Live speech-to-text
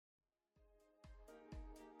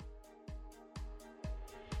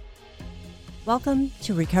Welcome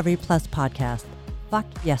to Recovery Plus Podcast. Fuck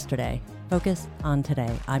yesterday, focus on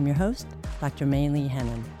today. I'm your host, Dr. May Lee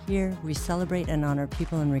Hennon. Here we celebrate and honor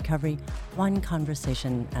people in recovery, one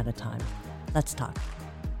conversation at a time. Let's talk.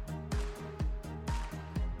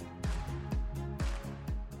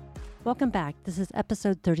 Welcome back. This is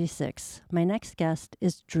episode 36. My next guest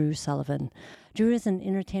is Drew Sullivan. Drew is an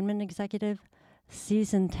entertainment executive,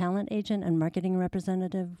 seasoned talent agent and marketing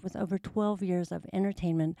representative with over 12 years of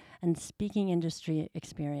entertainment and speaking industry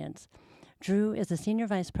experience. Drew is a senior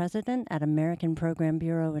vice president at American Program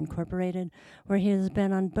Bureau Incorporated, where he has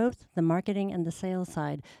been on both the marketing and the sales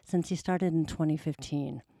side since he started in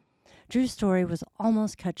 2015. Drew's story was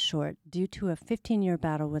almost cut short due to a 15-year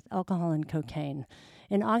battle with alcohol and cocaine.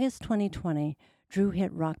 In August 2020, Drew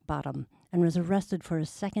hit rock bottom and was arrested for his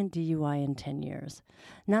second DUI in 10 years.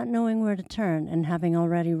 Not knowing where to turn and having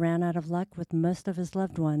already ran out of luck with most of his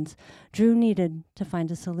loved ones, Drew needed to find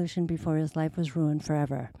a solution before his life was ruined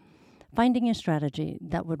forever. Finding a strategy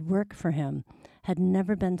that would work for him had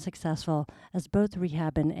never been successful, as both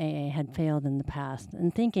rehab and AA had failed in the past,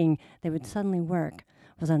 and thinking they would suddenly work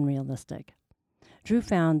was unrealistic. Drew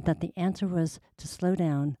found that the answer was to slow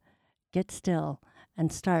down, get still,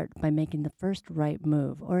 and start by making the first right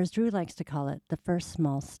move, or as Drew likes to call it, the first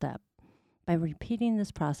small step. By repeating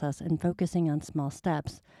this process and focusing on small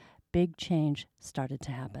steps, big change started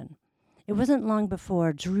to happen. It wasn't long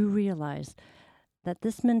before Drew realized that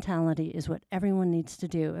this mentality is what everyone needs to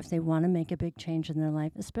do if they want to make a big change in their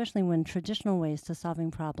life, especially when traditional ways to solving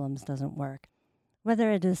problems doesn't work.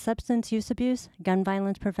 Whether it is substance use abuse, gun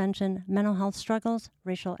violence prevention, mental health struggles,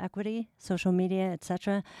 racial equity, social media,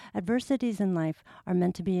 etc., adversities in life are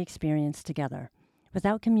meant to be experienced together.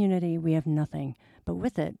 Without community, we have nothing, but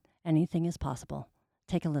with it, anything is possible.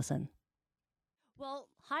 Take a listen. Well,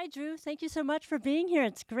 hi, Drew. Thank you so much for being here.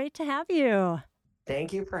 It's great to have you.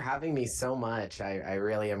 Thank you for having me so much. I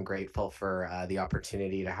really am grateful for the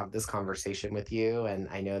opportunity to have this conversation with you, and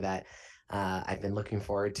I know that I've been looking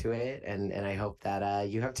forward to it, and I hope that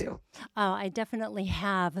you have too. Oh, I definitely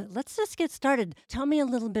have. Let's just get started. Tell me a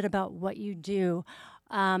little bit about what you do,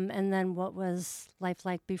 and then what was life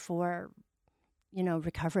like before,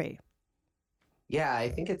 recovery. Yeah, I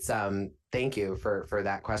think it's thank you for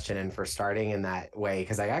that question and for starting in that way,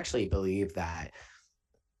 because I actually believe that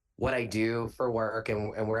what I do for work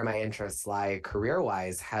and where my interests lie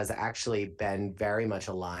career-wise has actually been very much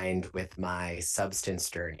aligned with my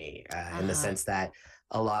substance journey, in the sense that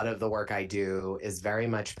a lot of the work I do is very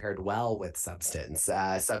much paired well with substance.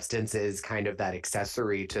 Substance is kind of that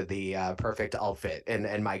accessory to the perfect outfit,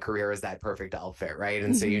 and my career is that perfect outfit, right?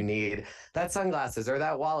 And so you need that sunglasses or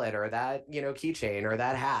that wallet or that, keychain or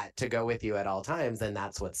that hat to go with you at all times, and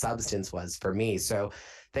that's what substance was for me. So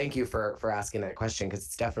thank you for asking that question, because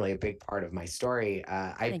it's definitely a big part of my story.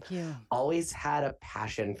 I've always had a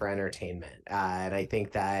passion for entertainment, and I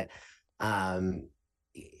think that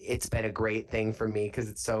it's been a great thing for me because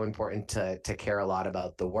it's so important to care a lot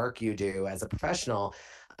about the work you do as a professional.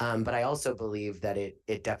 But I also believe that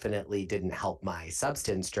it definitely didn't help my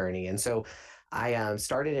substance journey. And so I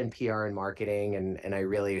started in PR and marketing, and I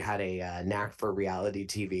really had a knack for reality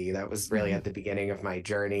TV. That was really at the beginning of my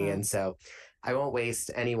journey. And so I won't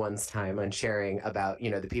waste anyone's time on sharing about,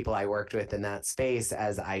 the people I worked with in that space,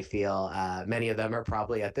 as I feel many of them are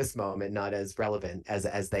probably at this moment not as relevant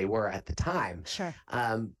as they were at the time. Sure.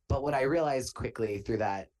 But what I realized quickly through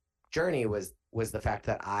that journey was the fact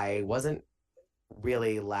that I wasn't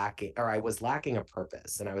really lacking, or I was lacking a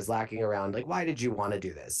purpose, and I was lacking around, like, why did you want to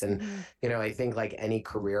do this? And, I think like any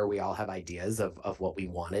career, we all have ideas of what we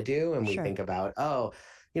want to do. And we think about,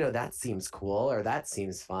 that seems cool, or that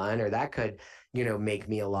seems fun, or that could, make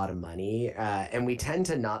me a lot of money. And we tend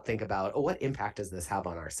to not think about, what impact does this have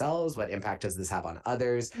on ourselves? What impact does this have on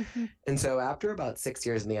others? And so after about 6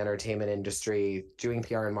 years in the entertainment industry, doing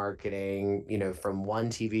PR and marketing, from one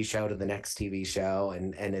TV show to the next TV show,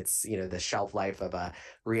 and it's, the shelf life of a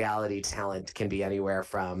reality talent can be anywhere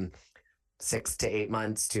from 6 to 8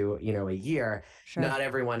 months to, a year. Sure. Not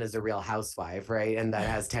everyone is a real housewife, right? And that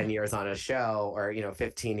has 10 years on a show, or,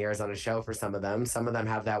 15 years on a show for some of them. Some of them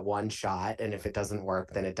have that one shot, and if it doesn't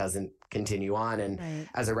work, then it doesn't continue on. And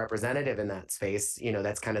as a representative in that space,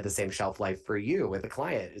 that's kind of the same shelf life for you with a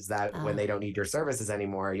client, is that when they don't need your services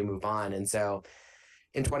anymore, you move on. And so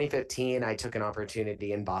in 2015, I took an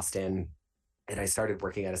opportunity in Boston, and I started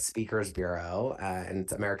working at a speakers bureau, and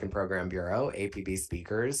it's American Program Bureau, APB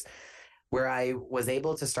Speakers, where I was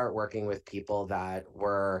able to start working with people that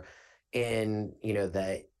were in,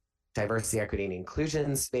 the diversity, equity, and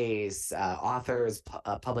inclusion space, authors,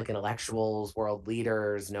 public intellectuals, world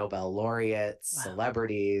leaders, Nobel laureates, Wow.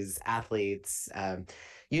 celebrities, athletes,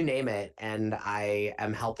 you name it. And I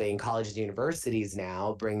am helping colleges and universities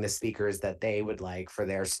now bring the speakers that they would like for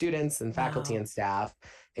their students and faculty Wow. and staff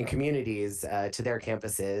and communities to their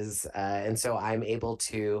campuses. And so I'm able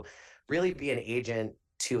to really be an agent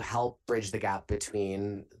to help bridge the gap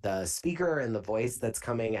between the speaker and the voice that's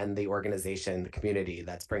coming and the organization, the community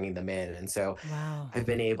that's bringing them in. And so Wow. I've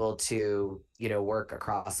been able to, work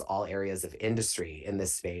across all areas of industry in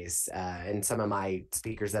this space. And some of my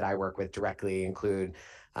speakers that I work with directly include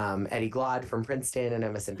Eddie Glaude from Princeton and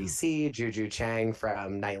MSNBC, Juju Chang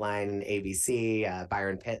from Nightline and ABC,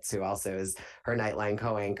 Byron Pitts, who also is her Nightline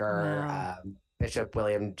co-anchor, Wow. Bishop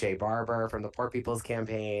William J. Barber from the Poor People's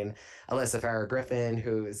Campaign, Alyssa Farah Griffin,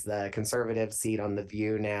 who is the conservative seat on The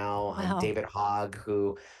View now, Wow. David Hogg,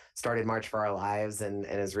 who started March for Our Lives and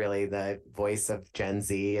is really the voice of Gen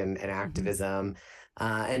Z and activism,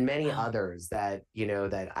 and many others that,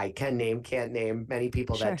 that I can name, can't name, many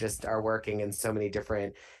people that just are working in so many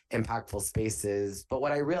different impactful spaces. But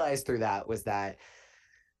what I realized through that was that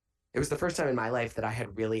it was the first time in my life that I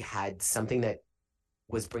had really had something that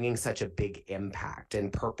was bringing such a big impact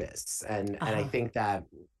and purpose. And I think that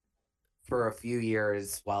for a few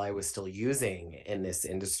years while I was still using in this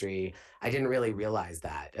industry, I didn't really realize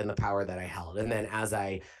that and the power that I held. And then as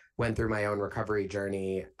I went through my own recovery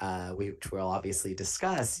journey, which we'll obviously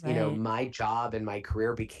discuss, my job and my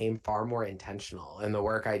career became far more intentional, and the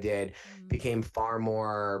work I did became far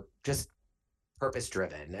more just purpose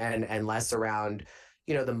driven and less around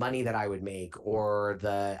the money that I would make or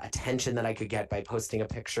the attention that I could get by posting a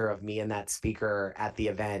picture of me and that speaker at the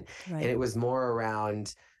event. And it was more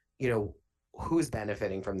around, who's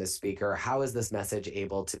benefiting from this speaker? How is this message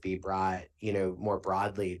able to be brought, more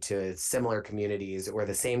broadly to similar communities or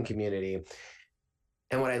the same community?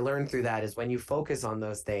 And what I learned through that is when you focus on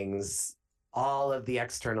those things, all of the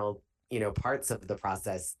external, parts of the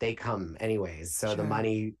process, they come anyways. So the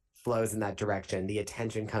money flows in that direction. The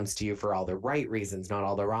attention comes to you for all the right reasons, not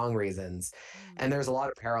all the wrong reasons. And there's a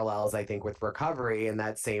lot of parallels, I think, with recovery in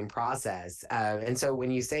that same process. And so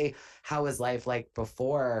when you say, how was life like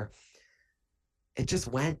before? It just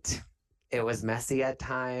went. It was messy at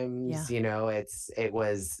times, it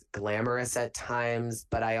was glamorous at times,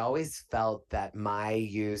 but I always felt that my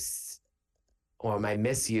use or my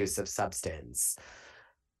misuse of substance,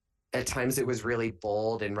 at times it was really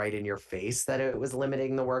bold and right in your face that it was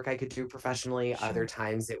limiting the work I could do professionally. Other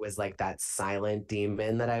times it was like that silent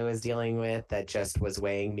demon that I was dealing with that just was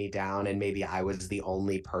weighing me down. And maybe I was the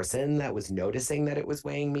only person that was noticing that it was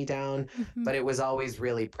weighing me down, but it was always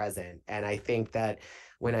really present. And I think that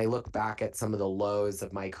when I look back at some of the lows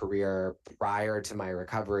of my career prior to my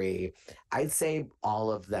recovery, I'd say all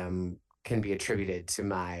of them can be attributed to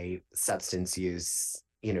my substance use,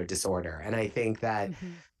 disorder. And I think that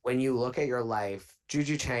when you look at your life,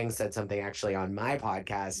 Juju Chang said something actually on my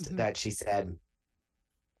podcast that she said,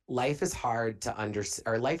 life is hard to understand,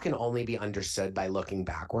 or life can only be understood by looking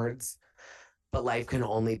backwards, but life can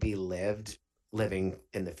only be living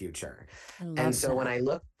in the future. And so when I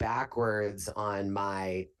look backwards on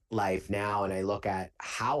my life now and I look at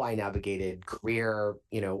how I navigated career,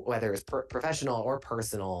 whether it's professional or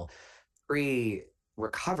personal,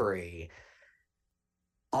 pre-recovery,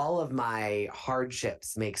 all of my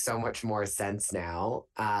hardships make so much more sense now.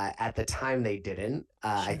 At the time, they didn't.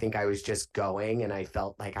 I think I was just going and I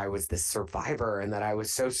felt like I was this survivor and that I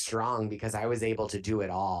was so strong because I was able to do it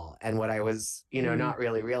all. And what I was, not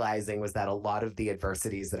really realizing was that a lot of the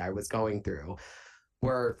adversities that I was going through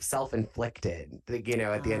were self-inflicted, at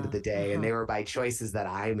the end of the day, and they were by choices that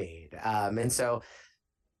I made. And so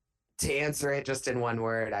to answer it just in one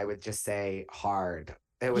word, I would just say hard.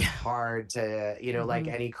 It was hard to, like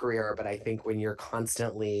any career, but I think when you're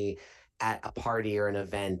constantly at a party or an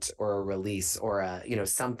event or a release or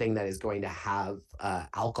something that is going to have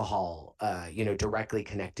alcohol, directly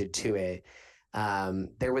connected to it,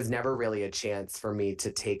 there was never really a chance for me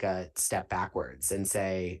to take a step backwards and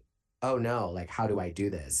say, oh no, like, how do I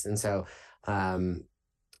do this? And so,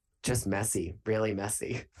 just messy, really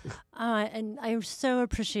messy. And I so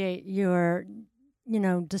appreciate your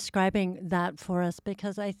describing that for us,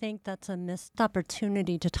 because I think that's a missed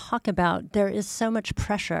opportunity to talk about. There is so much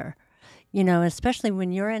pressure, especially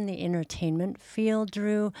when you're in the entertainment field,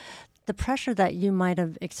 Drew, the pressure that you might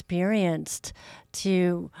have experienced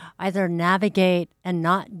to either navigate and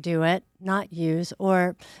not do it, not use,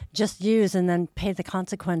 or just use and then pay the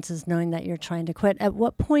consequences knowing that you're trying to quit. At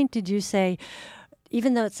what point did you say,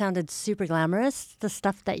 even though it sounded super glamorous, the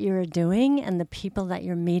stuff that you were doing and the people that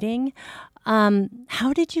you're meeting,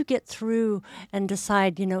 how did you get through and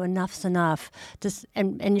decide, enough's enough?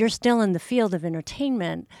 And you're still in the field of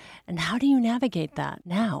entertainment. And how do you navigate that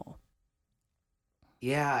now?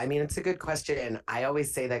 Yeah, I mean, it's a good question. I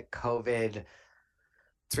always say that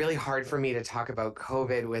it's really hard for me to talk about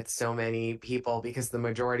COVID with so many people because the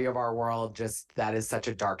majority of our world that is such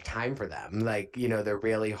a dark time for them. Like, the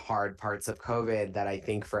really hard parts of COVID that I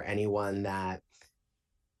think for anyone that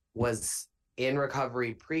was in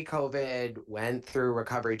recovery pre-COVID, went through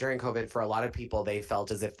recovery during COVID, for a lot of people, they felt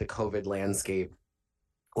as if the COVID landscape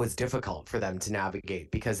was difficult for them to navigate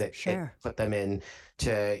because it Sure. put them into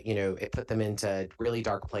really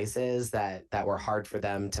dark places that were hard for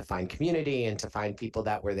them to find community and to find people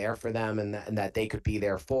that were there for them and that they could be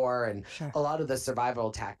there for. And Sure. a lot of the survival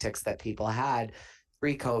tactics that people had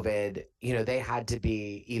pre-COVID, they had to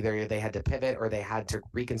be either they had to pivot or they had to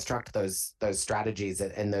reconstruct those strategies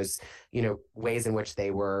and those, ways in which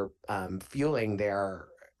they were fueling their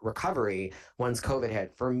recovery once COVID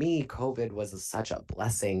hit. For me, COVID was such a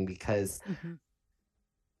blessing because Hmm.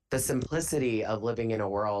 the simplicity of living in a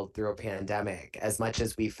world through a pandemic, as much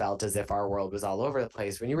as we felt as if our world was all over the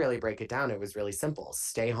place, when you really break it down, it was really simple.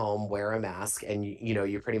 Stay home, wear a mask, and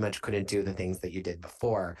you pretty much couldn't do the things that you did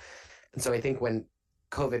before. And so I think when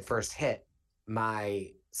COVID first hit,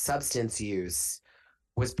 my substance use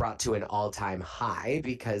was brought to an all-time high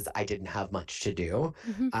because I didn't have much to do.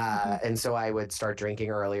 Hmm. Hmm. And so I would start drinking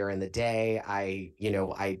earlier in the day. I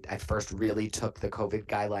first really took the COVID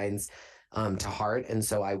guidelines to heart. And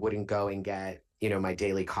so I wouldn't go and get, my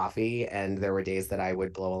daily coffee. And there were days that I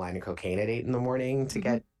would blow a line of cocaine at 8 in the morning to Hmm.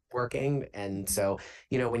 get working. And so,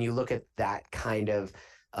 when you look at that kind of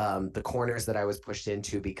the corners that I was pushed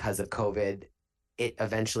into because of COVID, it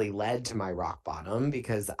eventually led to my rock bottom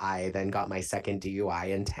because I then got my second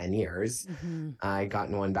DUI in 10 years. Hmm. I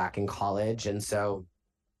gotten one back in college. And so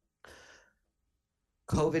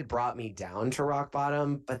COVID brought me down to rock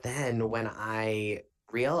bottom. But then when I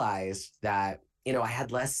realized that,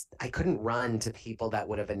 I couldn't run to people that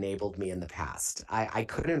would have enabled me in the past. I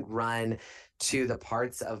couldn't run to the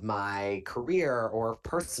parts of my career or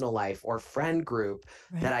personal life or friend group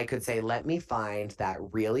that Right. I could say, let me find that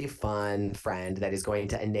really fun friend that is going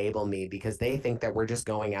to enable me because they think that we're just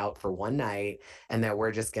going out for one night and that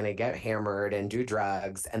we're just going to get hammered and do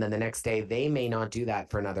drugs. And then the next day, they may not do that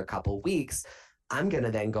for another couple weeks. I'm going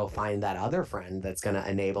to then go find that other friend that's going to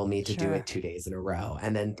enable me to do it Sure. 2 days in a row,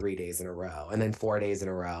 and then 3 days in a row, and then 4 days in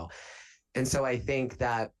a row. And so I think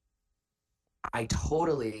that I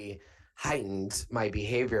totally heightened my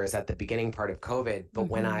behaviors at the beginning part of COVID. But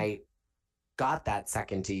when Hmm. I got that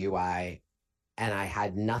second DUI and I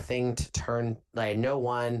had nothing to turn, like no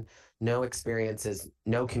one, no experiences,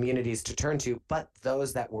 no communities to turn to, but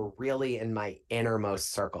those that were really in my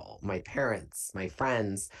innermost circle, my parents, my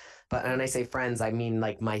friends. But when I say friends, I mean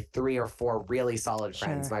like my 3 or 4 really solid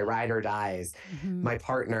friends, Sure. my ride or dies, Hmm. my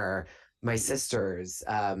partner, my sisters,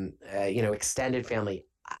 extended family.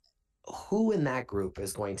 Who in that group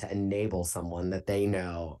is going to enable someone that they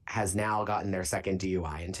know has now gotten their second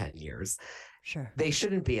DUI in 10 years? Sure. They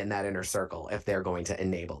shouldn't be in that inner circle if they're going to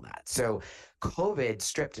enable that. So COVID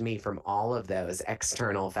stripped me from all of those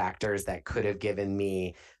external factors that could have given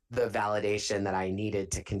me the validation that I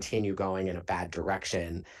needed to continue going in a bad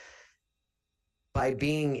direction. By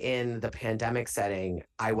being in the pandemic setting,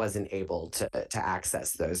 I wasn't able to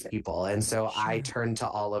access those people. And so I Sure. turned to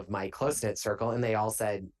all of my close knit circle and they all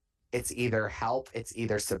said, it's either help, it's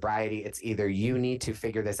either sobriety, it's either you need to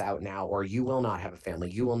figure this out now, or you will not have a family,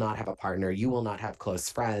 you will not have a partner, you will not have close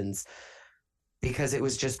friends because it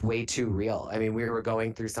was just way too real. I mean, we were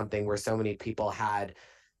going through something where so many people had,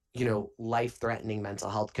 life threatening mental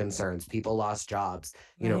health concerns. People lost jobs,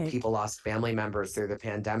 Right. people lost family members through the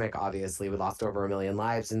pandemic. Obviously, we lost over 1 million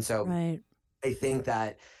lives. And so Right. I think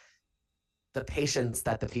that the patience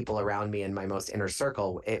that the people around me in my most inner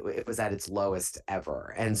circle, it was at its lowest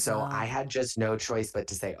ever. And so I Wow. had just no choice but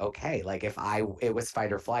to say, okay, like it was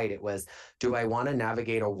fight or flight. It was, do I want to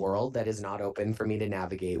navigate a world that is not open for me to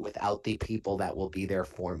navigate without the people that will be there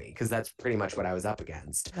for me? Because that's pretty much what I was up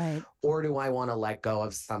against. Right. Or do I want to let go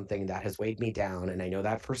of something that has weighed me down? And I know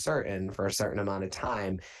that for a certain amount of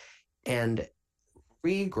time. And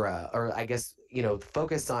regrow, or I guess,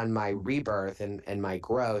 focus on my rebirth and my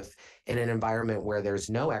growth in an environment where there's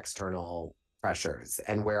no external pressures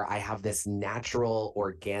and where I have this natural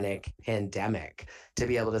organic pandemic to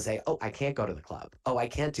be able to say, oh, I can't go to the club. Oh, I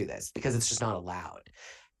can't do this, because it's just not allowed.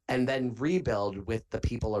 And then rebuild with the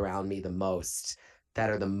people around me the most, that that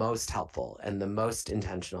are the most helpful and the most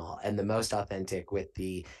intentional and the most authentic with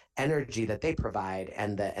the energy that they provide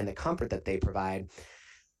and the comfort that they provide.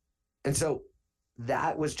 And so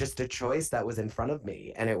that was just a choice that was in front of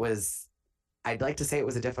me. And it was, I'd like to say it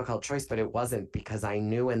was a difficult choice, but it wasn't, because I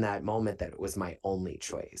knew in that moment that it was my only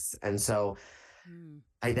choice. And so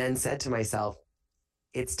I then said to myself,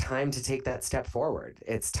 it's time to take that step forward.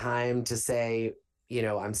 It's time to say,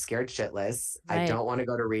 I'm scared shitless. Right. I don't want to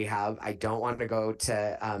go to rehab. I don't want to go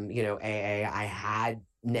to, AA. I had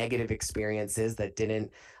negative experiences that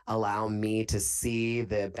didn't allow me to see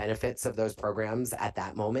the benefits of those programs at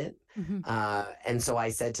that moment. And so I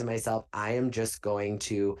said to myself, I am just going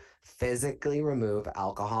to physically remove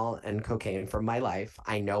alcohol and cocaine from my life.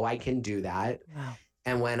 I know I can do that. Wow.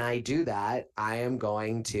 And when I do that, I am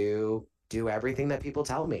going to do everything that people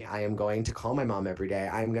tell me. I am going to call my mom every day.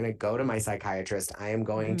 I'm going to go to my psychiatrist. I am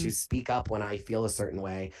going to speak up when I feel a certain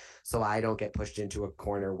way, so I don't get pushed into a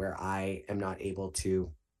corner where I am not able to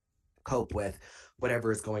cope with whatever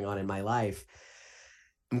is going on in my life.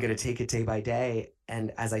 I'm going to take it day by day.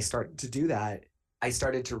 And as I started to do that, I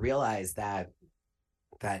started to realize that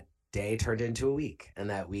that day turned into a week, and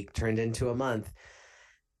that week turned into a month.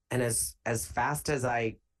 And as fast as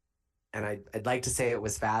I'd like to say it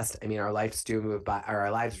was fast. I mean, our lives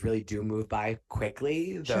really do move by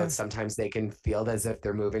quickly, though sometimes they can feel as if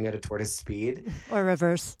they're moving at a tortoise speed. Or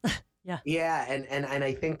reverse. Yeah. Yeah. And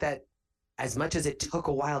I think that as much as it took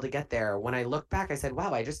a while to get there, when I look back, I said,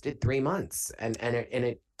 wow, I just did 3 months, and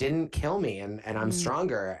it didn't kill me, and I'm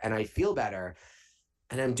stronger, and I feel better,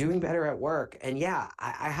 and I'm doing better at work. And yeah,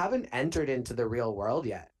 I haven't entered into the real world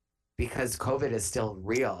yet, because COVID is still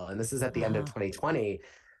real. And this is at the end of 2020.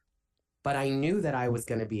 But I knew that I was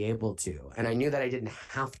going to be able to, and I knew that I didn't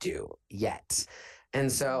have to yet.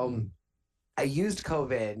 And so I used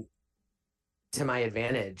COVID to my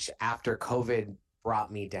advantage after COVID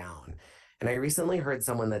brought me down. And I recently heard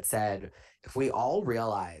someone that said, if we all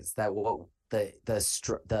realize that what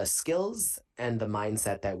the skills and the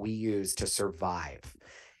mindset that we use to survive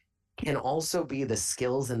can also be the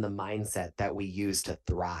skills and the mindset that we use to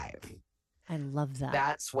thrive. I love that.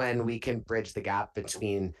 That's when we can bridge the gap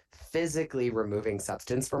between physically removing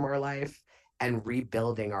substance from our life and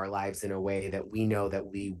rebuilding our lives in a way that we know that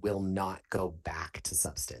we will not go back to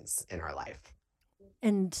substance in our life.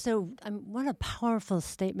 And so, what a powerful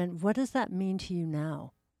statement. What does that mean to you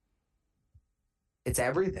now? It's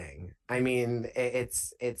everything. I mean,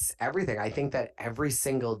 it's everything. I think that every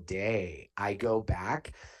single day I go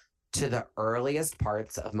back to the earliest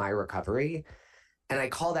parts of my recovery, and I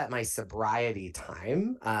call that my sobriety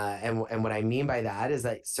time. And what I mean by that is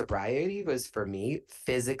that sobriety was, for me,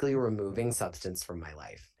 physically removing substance from my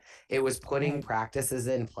life. It was putting practices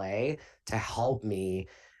in play to help me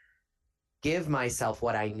give myself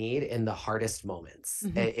what I need in the hardest moments.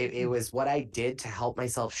 It was what I did to help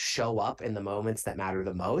myself show up in the moments that matter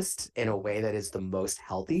the most in a way that is the most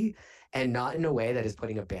healthy, and not in a way that is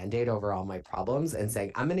putting a Band-Aid over all my problems and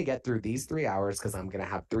saying, I'm going to get through these 3 hours because I'm going to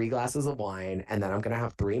have 3 glasses of wine, and then I'm going to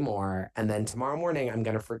have 3 more. And then tomorrow morning, I'm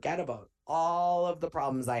going to forget about all of the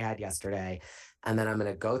problems I had yesterday. And then I'm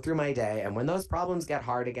going to go through my day. And when those problems get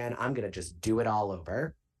hard again, I'm going to just do it all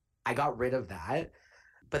over. I got rid of that.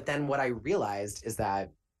 But then what I realized is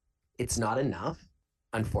that it's not enough,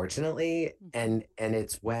 unfortunately. And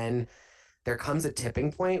it's when there comes a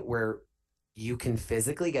tipping point where you can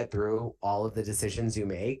physically get through all of the decisions you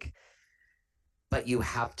make, but you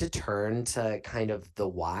have to turn to kind of the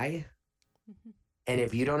why. And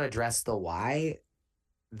if you don't address the why,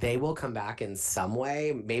 they will come back in some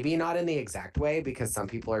way, maybe not in the exact way, because some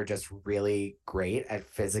people are just really great at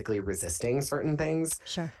physically resisting certain things.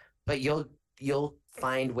 Sure. But you'll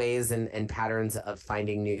find ways and patterns of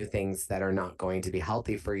finding new things that are not going to be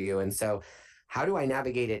healthy for you. And so how do I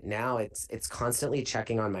navigate it now? It's constantly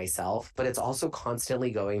checking on myself, but it's also constantly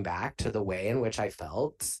going back to the way in which I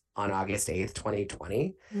felt on August 8th,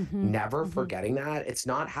 2020. Never forgetting that. It's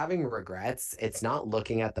not having regrets. It's not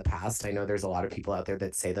looking at the past. I know there's a lot of people out there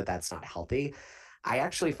that say that that's not healthy. I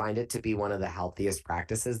actually find it to be one of the healthiest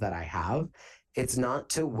practices that I have. It's not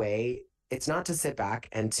to sit back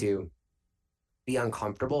and to be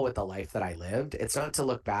uncomfortable with the life that I lived. It's not to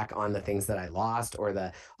look back on the things that I lost or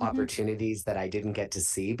the opportunities that I didn't get to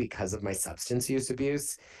see because of my substance use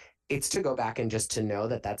abuse. It's to go back and just to know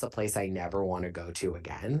that that's a place I never want to go to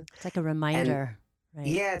again. It's like a reminder. Right?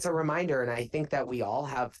 Yeah, it's a reminder. And I think that we all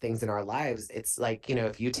have things in our lives. It's like,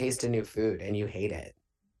 if you taste a new food and you hate it,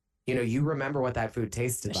 you remember what that food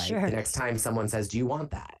tasted like the next time someone says, do you want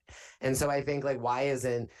that? And so I think, like, why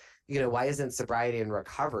isn't sobriety and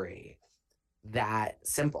recovery that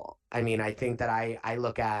simple. I mean, I think that I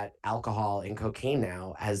look at alcohol and cocaine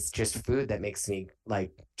now as just food that makes me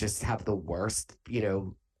like just have the worst,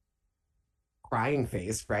 crying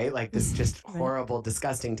face, right? Like this just Right. horrible,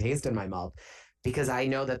 disgusting taste in my mouth because I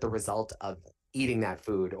know that the result of eating that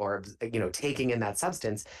food or, taking in that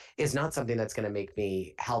substance is not something that's going to make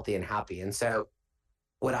me healthy and happy. And so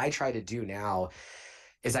what I try to do now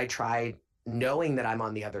is I try knowing that I'm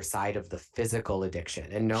on the other side of the physical addiction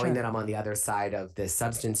and knowing Sure. that I'm on the other side of this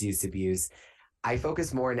substance use abuse. I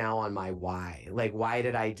focus more now on my why. Like, why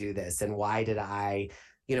did I do this? And why did I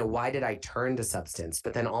turn to substance?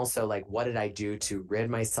 But then also, like, what did I do to rid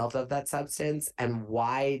myself of that substance? And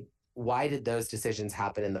why did those decisions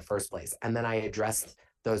happen in the first place? And then I addressed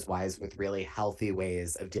those whys with really healthy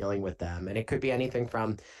ways of dealing with them. And it could be anything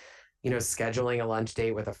from scheduling a lunch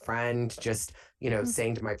date with a friend, just, Mm.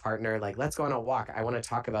 saying to my partner, like, let's go on a walk. I want to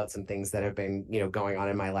talk about some things that have been, going on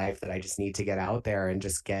in my life that I just need to get out there and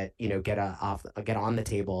just get on the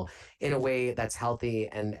table in a way that's healthy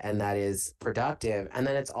and that is productive. And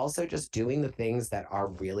then it's also just doing the things that are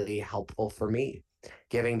really helpful for me,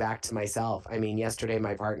 giving back to myself. I mean, yesterday,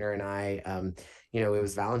 my partner and I, it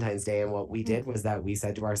was Valentine's Day. And what we Mm. did was that we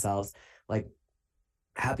said to ourselves, like,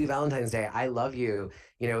 Happy Valentine's Day. I love you.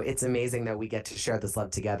 It's amazing that we get to share this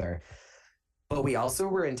love together. But we also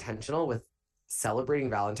were intentional with celebrating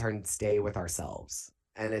Valentine's Day with ourselves.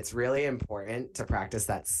 And it's really important to practice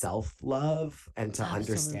that self love and to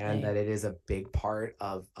understand Absolutely. that it is a big part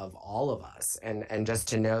of all of us. And just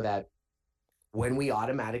to know that when we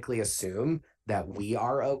automatically assume that we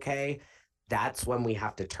are okay, that's when we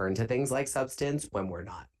have to turn to things like substance when we're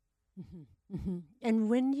not. And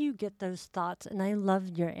when you get those thoughts, and I love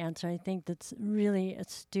your answer, I think that's really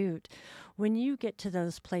astute. When you get to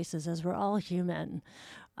those places, as we're all human,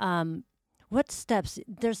 um, what steps?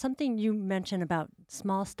 There's something you mentioned about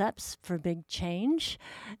small steps for big change,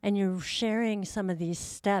 and you're sharing some of these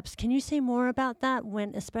steps. Can you say more about that?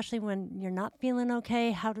 Especially when you're not feeling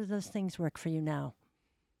okay, how do those things work for you now?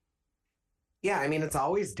 Yeah, I mean, it's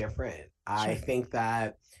always different. I Sure. think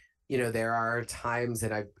that, there are times,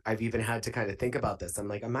 and I've even had to kind of think about this. I'm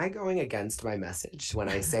like, am I going against my message when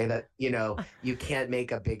I say that, you can't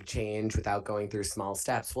make a big change without going through small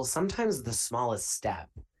steps? Well, sometimes the smallest step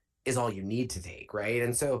is all you need to take, right?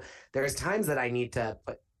 And so there's times that I need to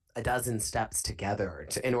put a dozen steps together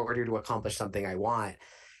in order to accomplish something I want.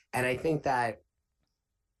 And I think that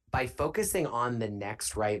by focusing on the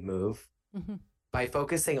next right move, Hmm. by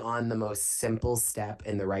focusing on the most simple step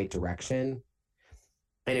in the right direction,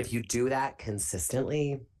 and if you do that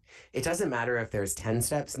consistently, it doesn't matter if there's 10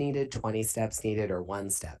 steps needed, 20 steps needed, or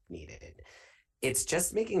one step needed. It's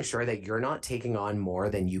just making sure that you're not taking on more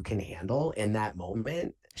than you can handle in that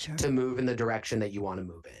moment Sure. to move in the direction that you want to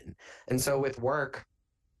move in. And so with work,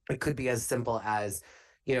 it could be as simple as,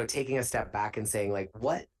 taking a step back and saying, like,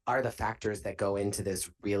 what are the factors that go into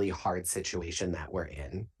this really hard situation that we're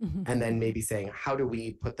in? Hmm. And then maybe saying, how do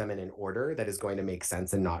we put them in an order that is going to make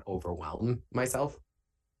sense and not overwhelm myself?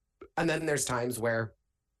 And then there's times where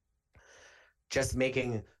just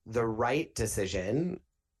making the right decision,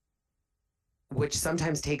 which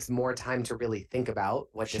sometimes takes more time to really think about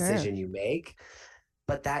what Sure. decision you make,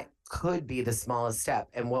 but that could be the smallest step.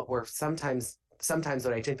 And what we're sometimes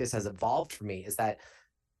what I think this has evolved for me is that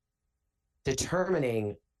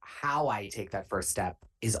determining how I take that first step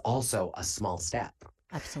is also a small step.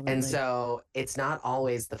 And Absolutely. so it's not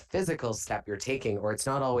always the physical step you're taking, or it's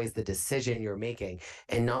not always the decision you're making,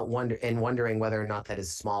 and wondering whether or not that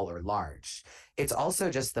is small or large. It's also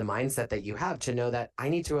just the mindset that you have to know that I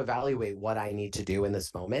need to evaluate what I need to do in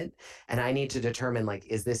this moment. And I need to determine, like,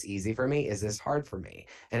 is this easy for me? Is this hard for me?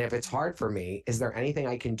 And if it's hard for me, is there anything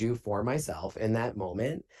I can do for myself in that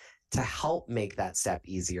moment to help make that step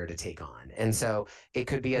easier to take on? And so it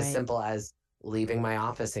could be as Right. simple as leaving my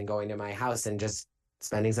office and going to my house and just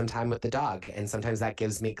spending some time with the dog. And sometimes that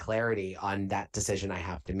gives me clarity on that decision I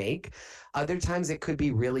have to make. Other times it could be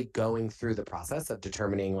really going through the process of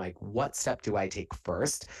determining, like, what step do I take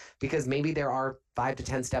first? Because maybe there are 5 to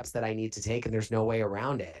 10 steps that I need to take and there's no way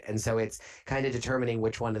around it. And so it's kind of determining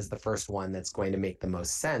which one is the first one that's going to make the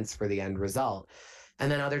most sense for the end result.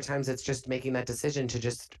 And then other times it's just making that decision to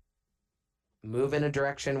just move in a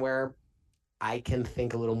direction where I can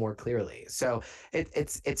think a little more clearly. So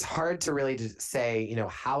it's hard to really say,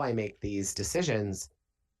 how I make these decisions.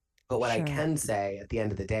 But what I Sure. can say at the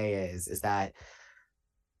end of the day is that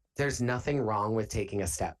there's nothing wrong with taking a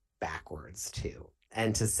step backwards too.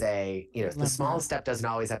 And to say, the Love small that. step doesn't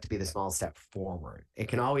always have to be the small step forward. It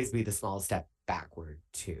can always be the small step backward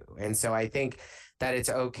too. And so I think that it's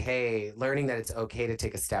okay, learning that it's okay to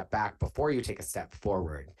take a step back before you take a step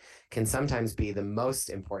forward can sometimes be the most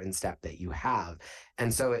important step that you have.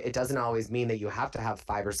 And so it doesn't always mean that you have to have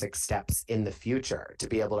 5 or 6 steps in the future to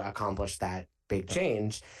be able to accomplish that big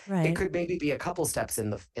change. It Right. could maybe be a couple steps in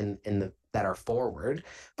the that are forward,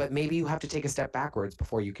 but maybe you have to take a step backwards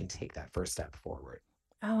before you can take that first step forward.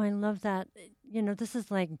 Oh, I love that. This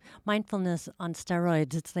is like mindfulness on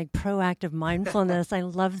steroids. It's like proactive mindfulness. I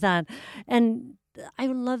love that. And I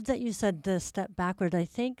love that you said the step backward. I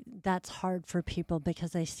think that's hard for people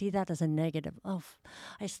because I see that as a negative. Oh,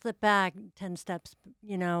 I slip back 10 steps,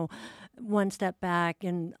 one step back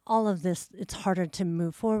and all of this. It's harder to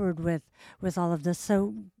move forward with all of this.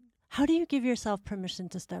 So how do you give yourself permission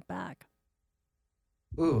to step back?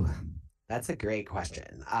 Ooh, that's a great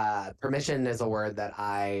question. Permission is a word that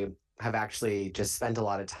I have actually just spent a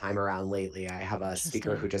lot of time around lately. I have a speaker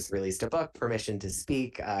who Interesting. just released a book, Permission to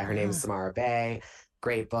Speak. Her name's Uh-huh. Samara Bay.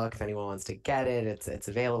 Great book. If anyone wants to get it, it's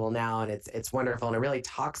available now, and it's wonderful. And it really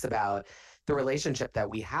talks about the relationship that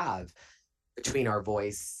we have between our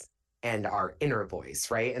voice and our inner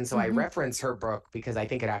voice, right? And so I Mm-hmm. reference her book because I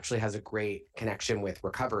think it actually has a great connection with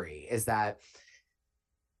recovery. Is that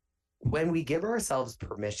when we give ourselves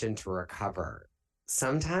permission to recover,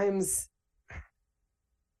 sometimes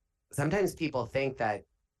sometimes people think that,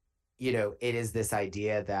 it is this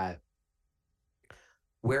idea that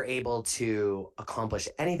we're able to accomplish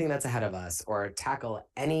anything that's ahead of us or tackle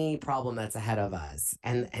any problem that's ahead of us.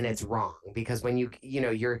 And Mm-hmm. it's wrong, because when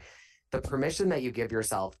you're the permission that you give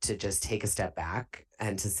yourself to just take a step back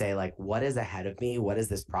and to say, like, what is ahead of me? What is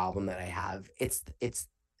this problem that I have? It's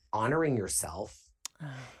honoring yourself.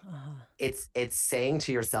 Uh-huh. It's saying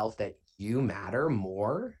to yourself that you matter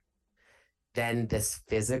more than this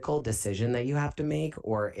physical decision that you have to make,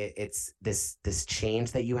 or it's this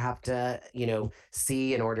change that you have to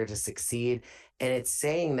see in order to succeed. And it's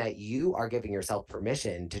saying that you are giving yourself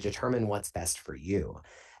permission to determine what's best for you.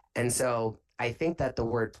 And so I think that the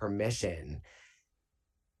word permission,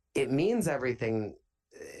 it means everything,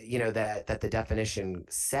 that the definition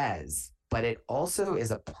says, but it also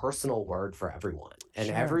is a personal word for everyone, and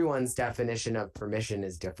Sure. everyone's definition of permission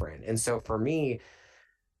is different. And so for me,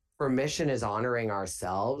 permission is honoring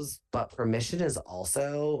ourselves, but permission is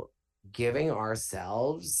also giving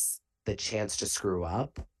ourselves the chance to screw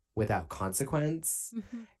up without consequence.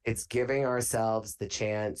 Mm-hmm. It's giving ourselves the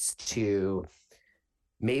chance to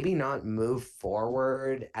maybe not move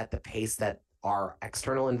forward at the pace that our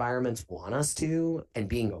external environments want us to, and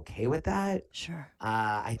being okay with that. Sure.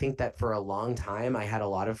 I think that for a long time, I had a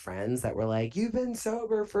lot of friends that were like, "You've been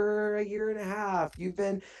sober for a year and a half. You've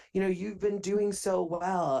been doing so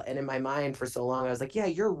well." And in my mind, for so long, I was like, "Yeah,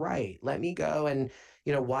 you're right. Let me go and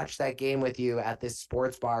watch that game with you at this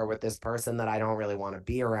sports bar with this person that I don't really want to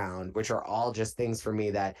be around," which are all just things for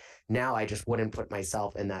me that now I just wouldn't put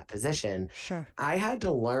myself in that position. Sure. I had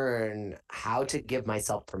to learn how to give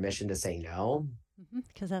myself permission to say no.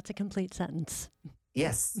 Because that's a complete sentence.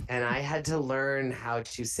 Yes. And I had to learn how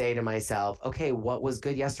to say to myself, okay, what was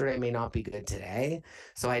good yesterday may not be good today.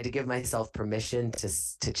 So I had to give myself permission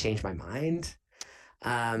to change my mind.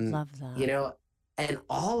 Um, Love you that. know, and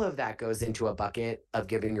all of that goes into a bucket of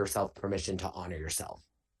giving yourself permission to honor yourself.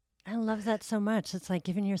 I love that so much. It's like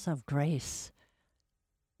giving yourself grace.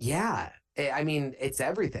 Yeah. I mean, it's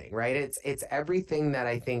everything, right? It's everything that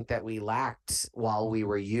I think that we lacked while we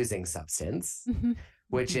were using substance, Mm-hmm.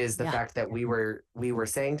 which Mm-hmm. is the Yeah. fact that we were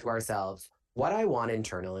saying to ourselves what I want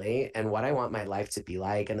internally and what I want my life to be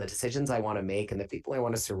like, and the decisions I want to make and the people I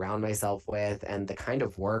want to surround myself with and the kind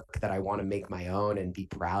of work that I want to make my own and be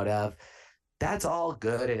proud of. That's all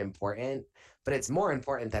good and important, but it's more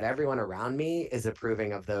important that everyone around me is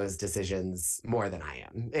approving of those decisions more than I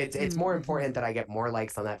am. It's more Mm-hmm. important that I get more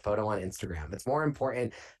likes on that photo on Instagram. It's more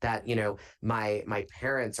important that my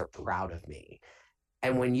parents are proud of me.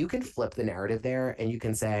 And when you can flip the narrative there and you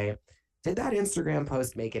can say, did that Instagram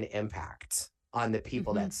post make an impact on the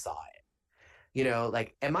people Mm-hmm. that saw it?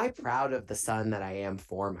 Like, am I proud of the son that I am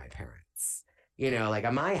for my parents? Like,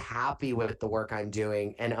 am I happy with the work I'm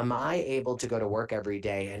doing? And am I able to go to work every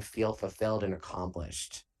day and feel fulfilled and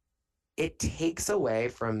accomplished? It takes away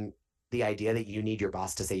from the idea that you need your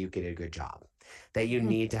boss to say you did a good job, that you Mm-hmm.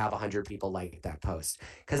 need to have 100 people like that post.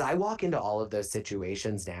 Because I walk into all of those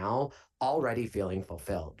situations now already feeling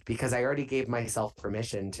fulfilled because I already gave myself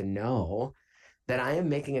permission to know that I am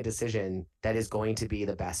making a decision that is going to be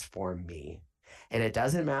the best for me. And it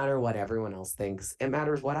doesn't matter what everyone else thinks, it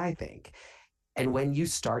matters what I think. And when you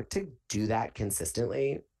start to do that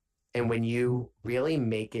consistently, and when you really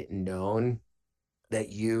make it known that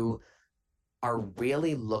you are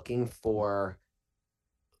really looking for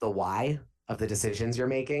the why of the decisions you're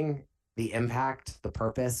making, the impact, the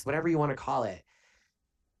purpose, whatever you want to call it,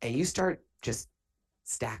 and you start just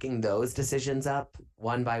stacking those decisions up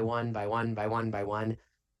one by one by one by one by one,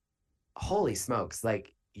 holy smokes,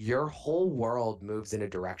 like your whole world moves in a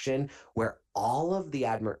direction where all of the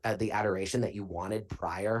adoration that you wanted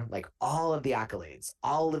prior, like all of the accolades,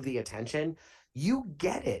 all of the attention, you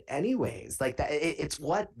get it anyways. Like that, it's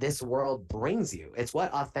what this world brings you. It's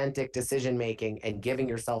what authentic decision making and giving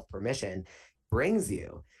yourself permission brings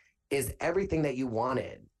you, is everything that you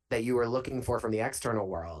wanted, that you were looking for from the external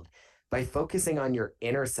world. By focusing on your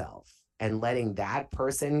inner self and letting that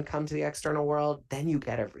person come to the external world, then you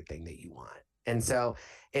get everything that you want. And so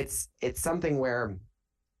it's something where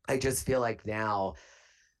I just feel like now,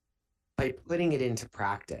 by putting it into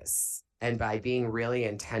practice and by being really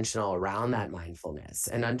intentional around that mindfulness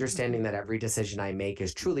and understanding that every decision I make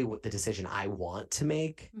is truly what the decision I want to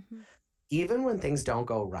make, even when things don't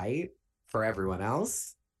go right for everyone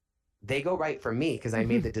else, they go right for me because I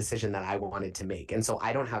made the decision that I wanted to make. And so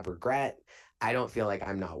I don't have regret. I don't feel like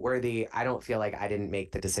I'm not worthy. I don't feel like I didn't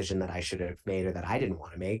make the decision that I should have made or that I didn't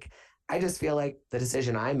want to make. I just feel like the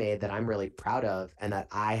decision I made that I'm really proud of and that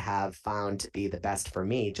I have found to be the best for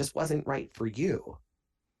me just wasn't right for you.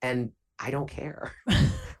 And I don't care.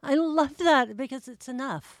 I love that because it's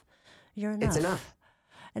enough. You're It's enough. enough.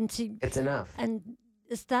 And to, It's enough. and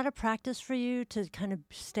is that a practice for you to kind of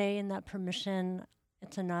stay in that permission,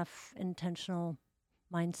 it's enough intentional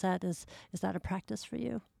mindset? Is that a practice for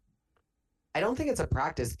you? I don't think it's a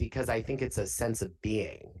practice because I think it's a sense of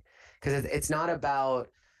being. Because it's not about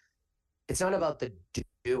the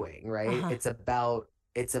doing, right? Uh-huh.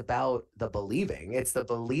 It's about the believing. It's the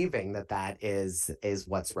believing that that is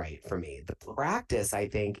what's right for me. The practice, I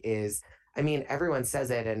think, is, I mean, everyone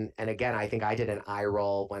says it, and again, I think I did an eye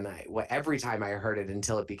roll every time I heard it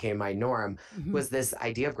until it became my norm, Mm-hmm. was this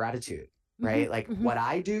idea of gratitude, Mm-hmm. right? Like Mm-hmm. what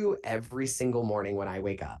I do every single morning when I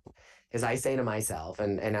wake up is I say to myself,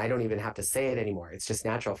 and I don't even have to say it anymore. It's just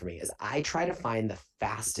natural for me. Is I try to find the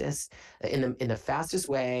fastest, in the fastest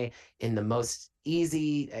way, in the most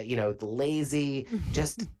easy, lazy,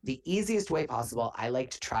 just the easiest way possible. I like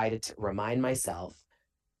to try to remind myself,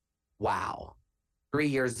 wow, 3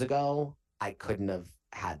 years ago, I couldn't have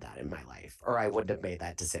had that in my life, or I wouldn't have made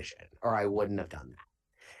that decision, or I wouldn't have done that.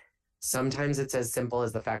 Sometimes it's as simple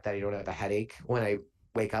as the fact that I don't have a headache when I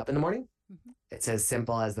wake up in the morning. Mm-hmm. It's as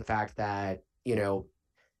simple as the fact that,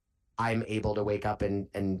 I'm able to wake up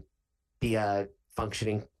and be a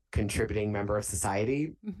functioning, contributing member of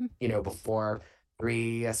society, Mm-hmm. before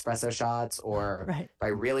 3 espresso shots, or Right. if I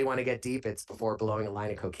really want to get deep, it's before blowing a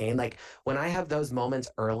line of cocaine. Like when I have those moments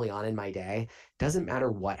early on in my day, doesn't matter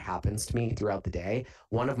what happens to me throughout the day.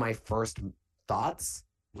 One of my first thoughts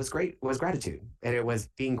was gratitude. And it was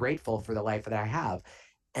being grateful for the life that I have.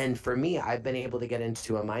 And for me, I've been able to get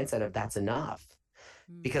into a mindset of that's enough,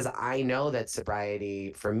 Mm. because I know that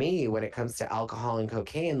sobriety for me, when it comes to alcohol and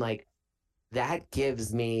cocaine, like that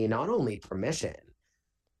gives me not only permission,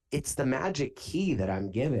 it's the magic key that I'm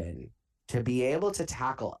given to be able to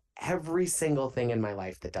tackle every single thing in my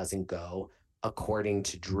life that doesn't go according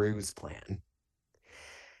to Drew's plan.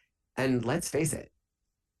 And let's face it,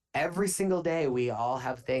 every single day we all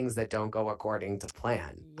have things that don't go according to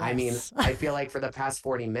plan. I mean, Yes. I feel like for the past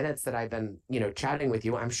 40 minutes that I've been, chatting with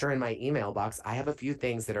you, I'm sure in my email box I have a few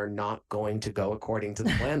things that are not going to go according to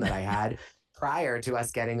the plan that I had prior to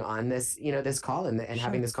us getting on this call and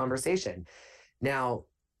having Sure. this conversation. Now,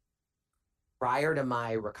 prior to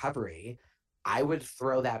my recovery, I would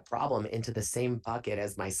throw that problem into the same bucket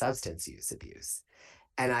as my substance use abuse.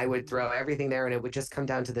 And I would throw everything there, and it would just come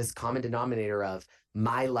down to this common denominator of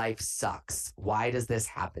my life sucks. Why does this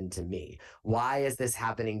happen to me? Why is this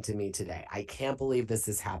happening to me today? I can't believe this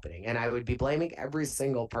is happening. And I would be blaming every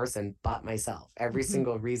single person but myself, every Mm-hmm.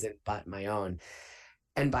 single reason but my own.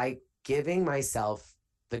 And by giving myself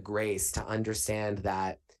the grace to understand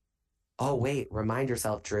that, oh, wait, remind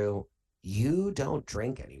yourself, Drew, you don't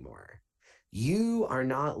drink anymore. You are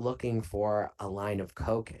not looking for a line of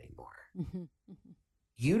Coke anymore. Mm-hmm.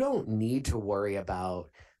 You don't need to worry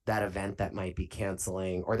about that event that might be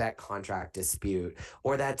canceling, or that contract dispute,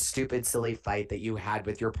 or that stupid, silly fight that you had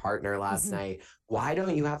with your partner last Mm-hmm. night. Why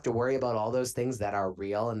don't you have to worry about all those things that are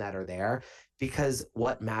real and that are there? Because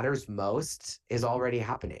what matters most is already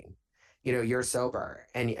happening. You're sober,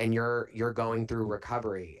 and you're going through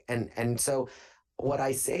recovery. And so what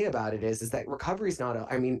I say about it is that recovery is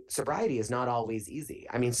not, I mean, sobriety is not always easy.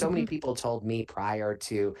 I mean, so many Mm-hmm. people told me prior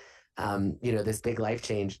to, this big life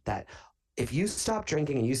change, that if you stop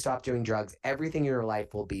drinking and you stop doing drugs, everything in your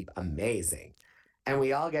life will be amazing. And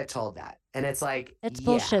we all get told that. And it's like, It's yeah,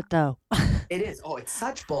 bullshit, though. it is. Oh, it's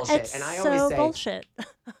such bullshit. It's And I always so say, bullshit.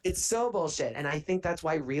 it's so bullshit. And I think that's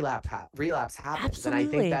why relapse happens. And I think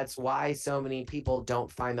Absolutely. that's why so many people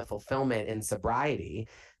don't find the fulfillment in sobriety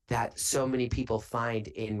that so many people find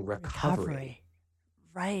in recovery. Recovery.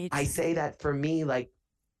 Right. I say that for me, like,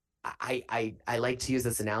 I like to use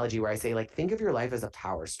this analogy where I say, like, think of your life as a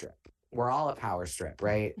power strip. We're all a power strip,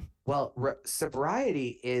 right? Well,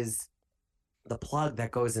 sobriety is the plug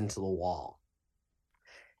that goes into the wall.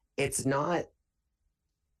 It's not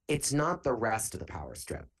it's not the rest of the power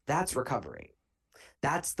strip. That's recovery.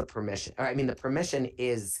 That's the permission. Or, I mean, the permission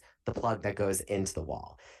is the plug that goes into the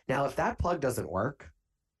wall. Now, if that plug doesn't work,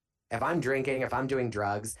 if I'm drinking, if I'm doing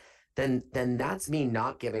drugs, then that's me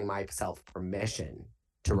not giving myself permission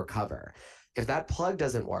to recover. If that plug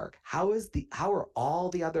doesn't work, how are all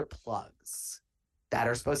the other plugs that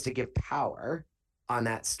are supposed to give power on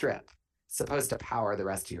that strip supposed to power the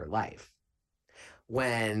rest of your life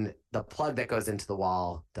when the plug that goes into the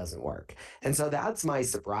wall doesn't work? And so that's my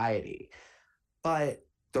sobriety. But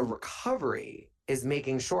the recovery is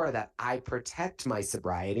making sure that I protect my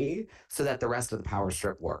sobriety so that the rest of the power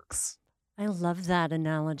strip works. I love that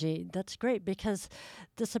analogy. That's great because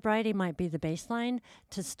the sobriety might be the baseline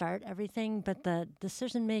to start everything, but the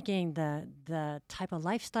decision making, the type of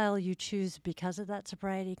lifestyle you choose because of that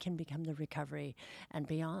sobriety can become the recovery and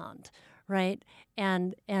beyond, right?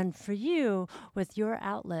 And for you, with your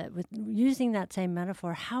outlet, with using that same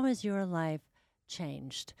metaphor, how has your life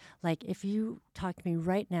changed? Like if you talk to me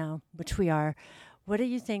right now, which we are, what do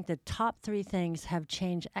you think the top three things have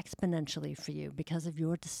changed exponentially for you because of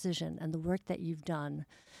your decision and the work that you've done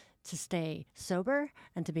to stay sober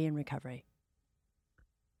and to be in recovery?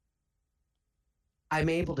 I'm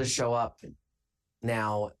able to show up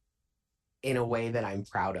now in a way that I'm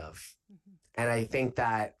proud of. Mm-hmm. And I think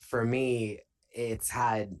that for me, it's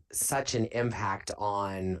had such an impact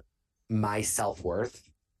on my self worth,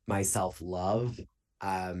 my self love.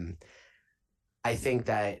 Um, I think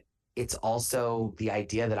that it's also the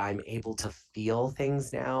idea that I'm able to feel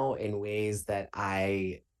things now in ways that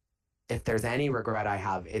if there's any regret I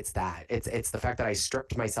have, it's that. It's the fact that I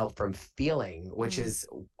stripped myself from feeling, which Mm. is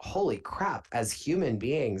holy crap. As human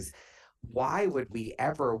beings, why would we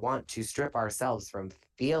ever want to strip ourselves from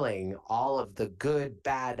feeling all of the good,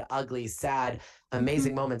 bad, ugly, sad, Mm-hmm.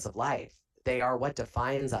 amazing moments of life? They are what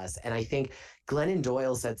defines us. And I think Glennon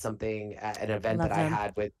Doyle said something at an event Love them.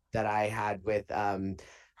 that I had with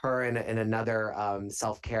her and another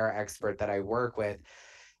self-care expert that I work with.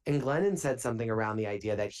 And Glennon said something around the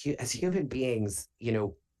idea that as human beings,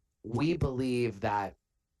 we believe that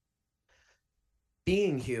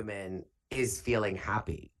being human is feeling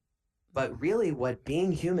happy. But really, what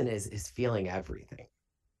being human is feeling everything.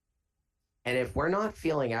 And if we're not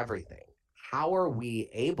feeling everything, how are we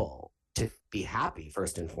able to be happy,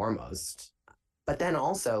 first and foremost? But then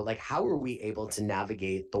also, like, how are we able to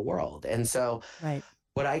navigate the world? And so, Right.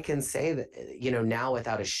 what I can say that, now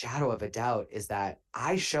without a shadow of a doubt is that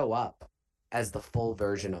I show up as the full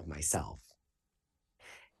version of myself.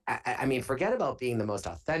 I mean, forget about being the most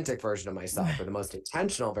authentic version of myself or the most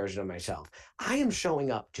intentional version of myself. I am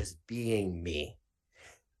showing up just being me.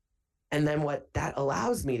 And then what that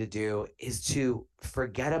allows me to do is to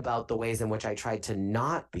forget about the ways in which I tried to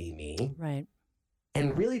not be me Right.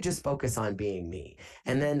 and really just focus on being me.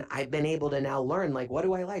 And then I've been able to now learn, like, what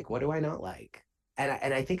do I like? What do I not like?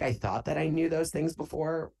 And I think I thought that I knew those things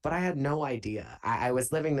before, but I had no idea. I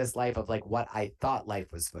was living this life of like what I thought life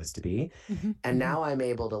was supposed to be. Mm-hmm. And Mm-hmm. now I'm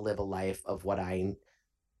able to live a life of what I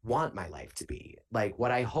want my life to be, like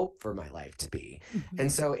what I hope for my life to be. Mm-hmm.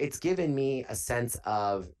 And so it's given me a sense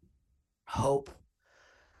of hope,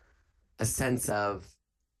 a sense of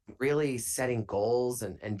really setting goals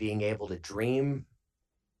and being able to dream.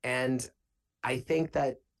 And I think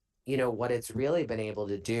that, what it's really been able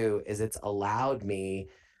to do is it's allowed me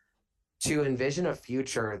to envision a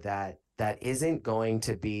future that isn't going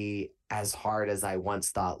to be as hard as I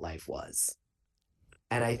once thought life was.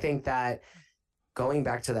 And I think that going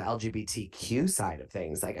back to the LGBTQ side of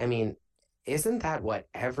things, like, I mean, isn't that what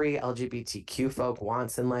every LGBTQ folk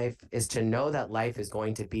wants in life? Is to know that life is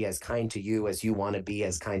going to be as kind to you as you want to be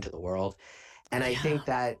as kind to the world. And I Yeah. think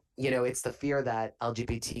that, it's the fear that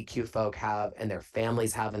LGBTQ folk have and their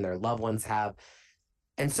families have and their loved ones have.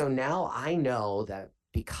 And so now I know that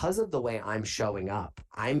because of the way I'm showing up,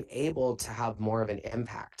 I'm able to have more of an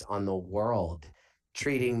impact on the world,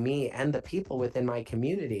 treating me and the people within my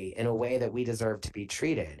community in a way that we deserve to be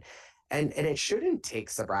treated. And it shouldn't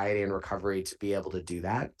take sobriety and recovery to be able to do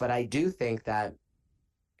that. But I do think that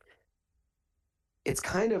it's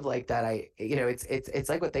kind of like that. It's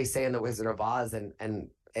like what they say in The Wizard of Oz, and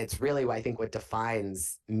it's really I think what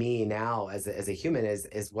defines me now as a human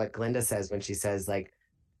is what Glinda says when she says, like,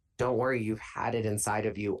 don't worry, you've had it inside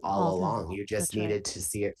of you all All the, along. You just that's right. needed to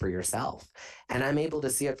see it for yourself. And I'm able to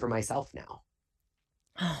see it for myself now.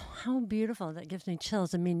 Oh, how beautiful. That gives me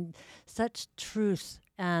chills. I mean, such truth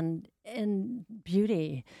and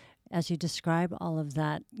beauty as you describe all of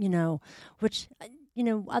that, which,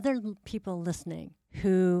 other people listening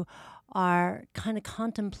who are kind of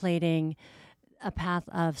contemplating a path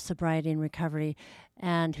of sobriety and recovery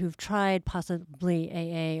and who've tried possibly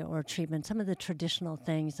AA or treatment, some of the traditional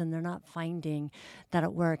things, and they're not finding that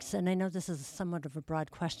it works. And I know this is somewhat of a broad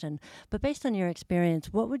question, but based on your experience,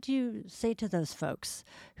 what would you say to those folks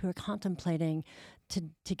who are contemplating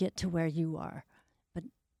to get to where you are, but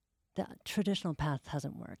the traditional path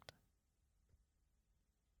hasn't worked?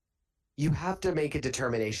 You have to make a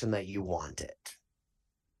determination that you want it.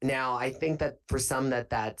 Now, I think that for some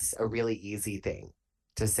that's a really easy thing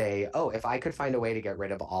to say, oh, if I could find a way to get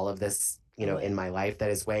rid of all of this, in my life that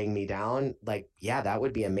is weighing me down, like, yeah, that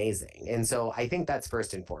would be amazing. And so I think that's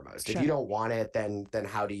first and foremost. If Sure. you don't want it, then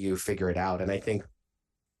how do you figure it out? And I think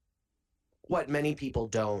what many people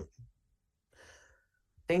don't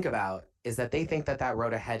think about is that they think that that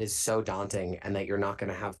road ahead is so daunting and that you're not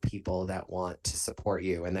going to have people that want to support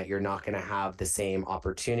you and that you're not going to have the same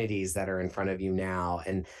opportunities that are in front of you now.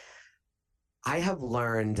 And I have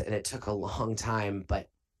learned, and it took a long time, but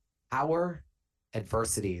our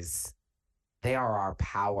adversities, they are our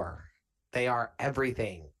power. They are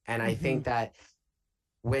everything. And I think that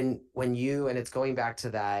when you, and it's going back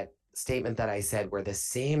to that statement that I said, where the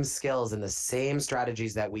same skills and the same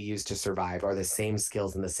strategies that we use to survive are the same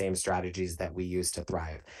skills and the same strategies that we use to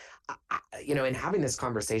thrive. In having this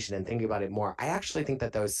conversation and thinking about it more, I actually think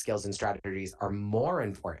that those skills and strategies are more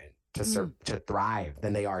important to thrive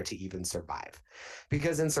than they are to even survive.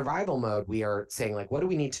 Because in survival mode, we are saying, like, what do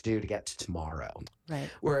we need to do to get to tomorrow? Right.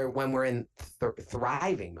 Where when we're in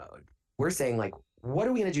thriving mode, we're saying, like, what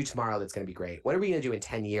are we going to do tomorrow that's going to be great? What are we going to do in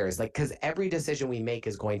 10 years? Like, because every decision we make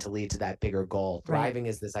is going to lead to that bigger goal. Right. Thriving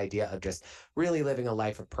is this idea of just really living a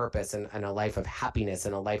life of purpose and a life of happiness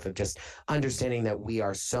and a life of just understanding that we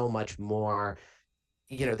are so much more,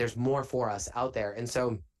 there's more for us out there. And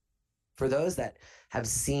so for those that have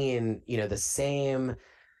seen, the same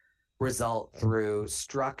result through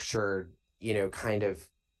structured, kind of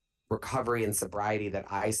recovery and sobriety that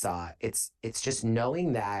I saw, it's just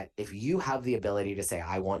knowing that if you have the ability to say,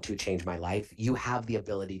 I want to change my life, you have the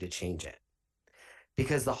ability to change it.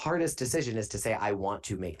 Because the hardest decision is to say, I want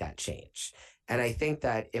to make that change. And I think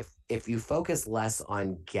that if you focus less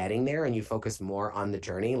on getting there and you focus more on the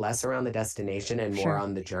journey, less around the destination and more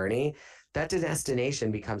on the journey, that destination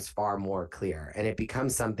becomes far more clear. And it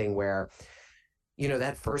becomes something where,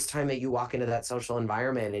 that first time that you walk into that social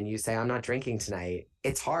environment and you say, I'm not drinking tonight,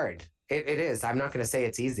 it's hard. It is. I'm not going to say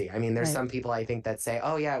it's easy. I mean, there's some people I think that say,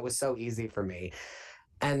 oh, yeah, it was so easy for me.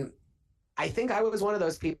 And I think I was one of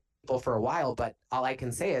those people for a while, but all I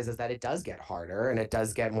can say is that it does get harder and it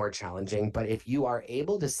does get more challenging. But if you are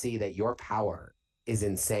able to see that your power is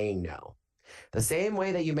in saying no, the same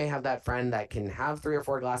way that you may have that friend that can have 3 or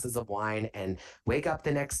 4 glasses of wine and wake up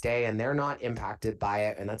the next day and they're not impacted by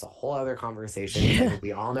it. And that's a whole other conversation. I think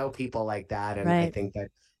we all know people like that. And I think that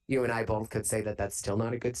you and I both could say that that's still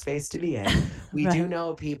not a good space to be in. We do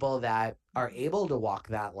know people that are able to walk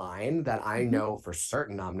that line that I know for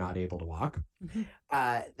certain I'm not able to walk.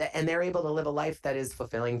 And they're able to live a life that is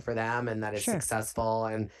fulfilling for them and that is successful.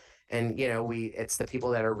 And it's the people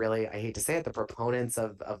that are really, I hate to say it, the proponents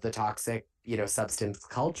of the toxic, substance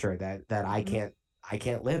culture that I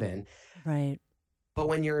can't live in. Right. But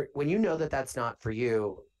when you know that that's not for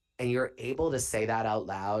you and you're able to say that out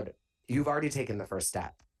loud, you've already taken the first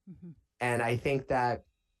step. And I think that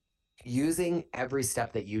using every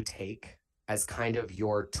step that you take as kind of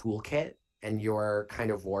your toolkit and your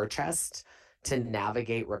kind of war chest to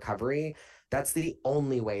navigate recovery, that's the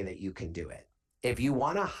only way that you can do it. If you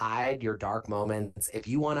want to hide your dark moments, if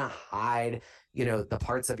you want to hide, the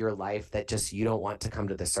parts of your life that just you don't want to come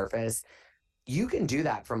to the surface, you can do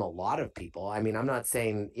that from a lot of people. I mean, I'm not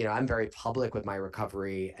saying, I'm very public with my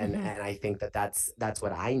recovery and I think that that's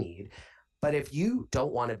what I need. But if you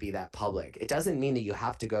don't want to be that public, it doesn't mean that you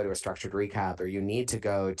have to go to a structured rehab or you need to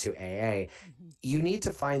go to AA. You need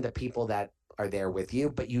to find the people that are there with you,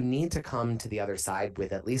 but you need to come to the other side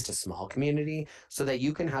with at least a small community so that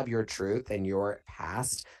you can have your truth and your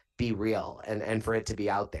past be real and for it to be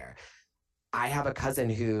out there. I have a cousin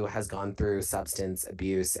who has gone through substance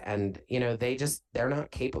abuse and, they're not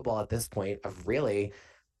capable at this point of really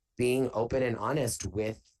being open and honest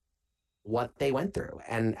with what they went through.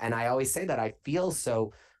 And I always say that I feel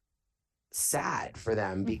so sad for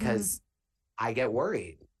them Mm-hmm. because I get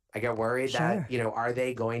worried. I get worried that, Sure. are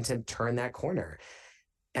they going to turn that corner?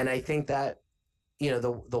 And I think that,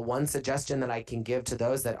 the one suggestion that I can give to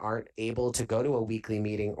those that aren't able to go to a weekly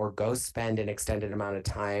meeting or go spend an extended amount of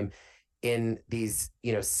time in these,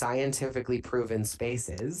 scientifically proven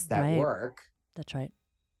spaces that Right. work, That's right.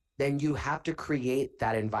 then you have to create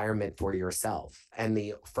that environment for yourself. And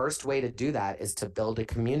the first way to do that is to build a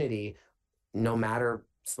community, no matter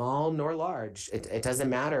small nor large. It doesn't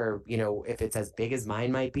matter, if it's as big as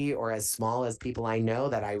mine might be or as small as people I know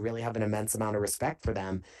that I really have an immense amount of respect for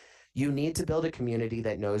them. You need to build a community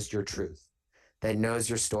that knows your truth, that knows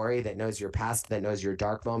your story, that knows your past, that knows your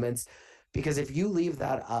dark moments. Because if you leave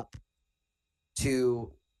that up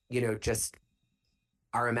to, just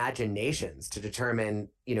our imaginations to determine,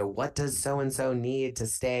 what does so and so need to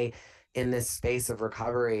stay in this space of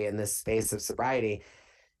recovery, in this space of sobriety,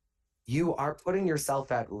 you are putting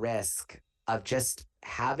yourself at risk of just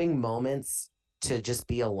having moments to just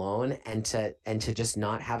be alone and to just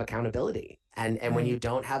not have accountability. And when you Right.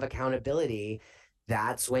 don't have accountability,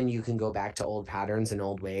 that's when you can go back to old patterns and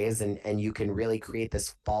old ways, and you can really create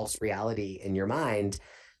this false reality in your mind.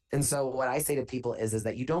 And so what I say to people is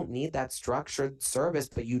that you don't need that structured service,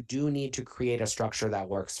 but you do need to create a structure that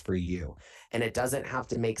works for you. And it doesn't have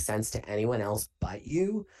to make sense to anyone else but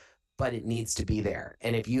you, but it needs to be there.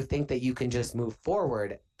 And if you think that you can just move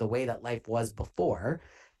forward the way that life was before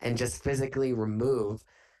and just physically remove,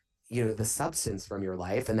 the substance from your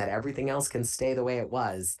life and that everything else can stay the way it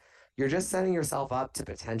was, you're just setting yourself up to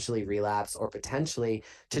potentially relapse or potentially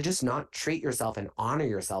to just not treat yourself and honor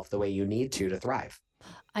yourself the way you need to thrive.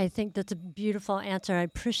 I think that's a beautiful answer. I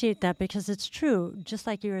appreciate that because it's true. Just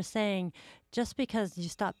like you were saying, just because you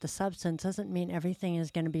stop the substance doesn't mean everything is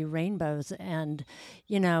going to be rainbows and,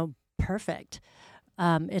 perfect.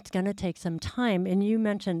 It's going to take some time. And you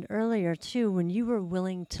mentioned earlier too, when you were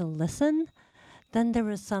willing to listen, then there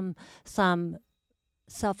was some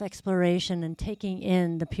self exploration and taking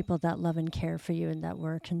in the people that love and care for you and that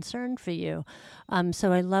were concerned for you.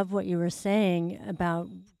 So I love what you were saying about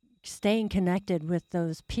staying connected with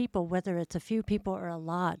those people, whether it's a few people or a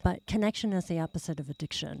lot. But connection is the opposite of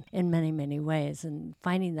addiction in many, many ways, and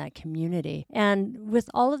finding that community. And with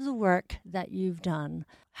all of the work that you've done,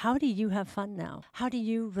 how do you have fun now? How do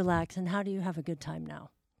you relax and how do you have a good time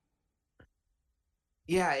now?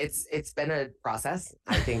 Yeah, it's been a process.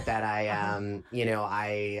 I think that I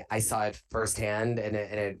Uh-huh. I saw it firsthand, and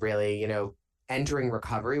it really, entering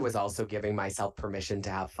recovery was also giving myself permission to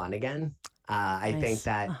have fun again. I think Nice.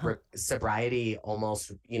 that Uh-huh. sobriety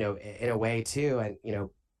almost, in a way too, and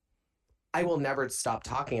I will never stop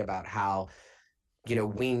talking about how,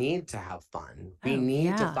 we need to have fun. We Oh,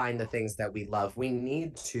 need to yeah. find the things that we love. We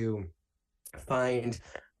need to find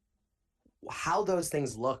how those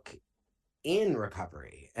things look in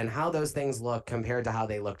recovery and how those things look compared to how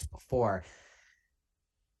they looked before.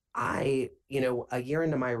 A year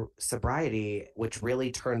into my sobriety, which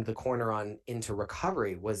really turned the corner on into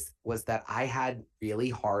recovery, was that I had really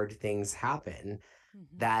hard things happen Hmm.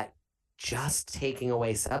 that just taking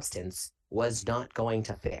away substance was not going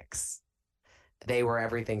to fix. They were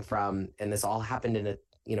everything from, and this all happened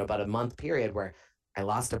in about a month period where I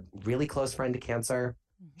lost a really close friend to cancer.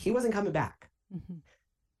 Hmm. He wasn't coming back. Hmm.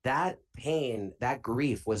 That pain, that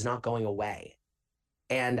grief was not going away.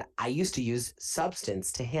 And I used to use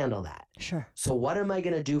substance to handle that. Sure. So, what am I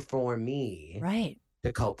going to do for me Right.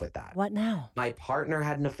 to cope with that? What now? My partner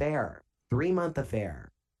had an affair, 3-month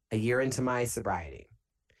affair, a year into my sobriety.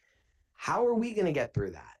 How are we going to get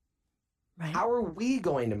through that? Right. How are we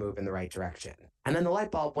going to move in the right direction? And then the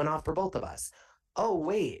light bulb went off for both of us. Oh,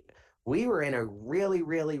 wait, we were in a really,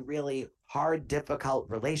 really, really hard, difficult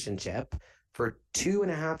relationship for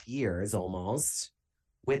 2.5 years almost,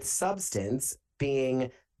 with substance being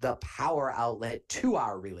the power outlet to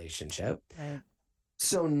our relationship. Right.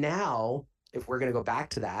 So now, if we're going to go back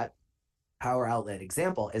to that power outlet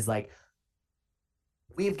example, is like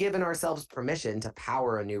we've given ourselves permission to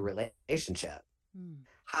power a new relationship. Mm.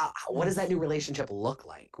 What does that Nice. new relationship look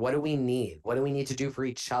like? What do we need? What do we need to do for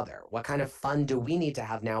each other? What kind of fun do we need to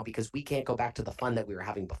have now? Because we can't go back to the fun that we were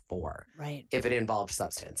having before Right. if it involved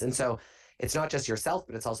substance. And so it's not just yourself,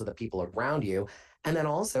 but it's also the people around you. And then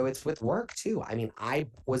also it's with work too. I mean, I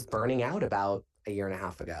was burning out about a year and a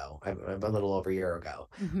half ago, a little over a year ago.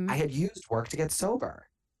 Mm-hmm. I had used work to get sober.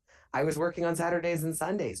 I was working on Saturdays and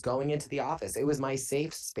Sundays, going into the office. It was my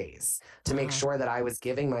safe space to make Uh-huh. sure that I was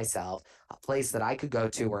giving myself a place that I could go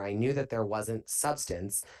to where I knew that there wasn't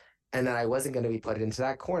substance and that I wasn't going to be put into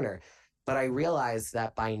that corner. But I realized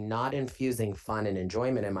that by not infusing fun and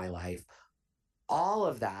enjoyment in my life, all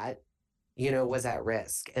of that, was at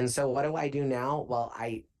risk. And so what do I do now? Well,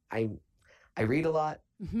 I read a lot.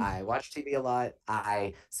 Hmm. I watch TV a lot.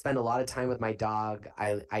 I spend a lot of time with my dog.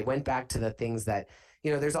 I went back to the things that,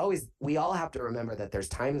 we all have to remember that there's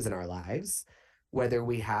times in our lives, whether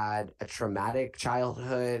we had a traumatic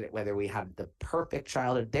childhood, whether we had the perfect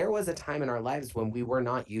childhood, there was a time in our lives when we were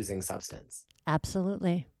not using substance.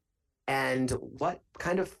 Absolutely. And what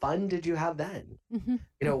kind of fun did you have then? Hmm.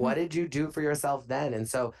 What Hmm. did you do for yourself then? And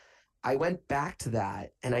so I went back to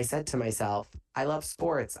that and I said to myself, I love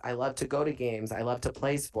sports. I love to go to games. I love to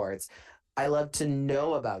play sports. I love to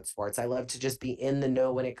know about sports. I love to just be in the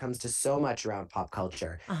know when it comes to so much around pop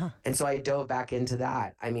culture. Uh-huh. And so I dove back into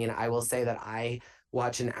that. I mean, I will say that I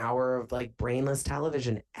watch an hour of like brainless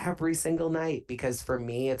television every single night because for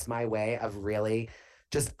me, it's my way of really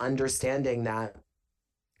just understanding that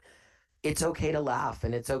it's okay to laugh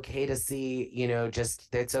and it's okay to see,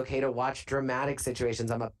 just it's okay to watch dramatic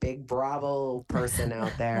situations. I'm a big Bravo person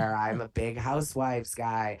out there. I'm a big Housewives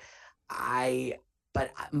guy. I,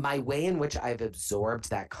 but my way in which I've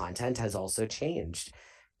absorbed that content has also changed.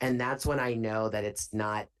 And that's when I know that it's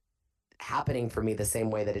not happening for me the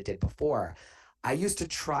same way that it did before. I used to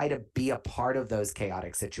try to be a part of those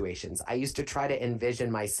chaotic situations. I used to try to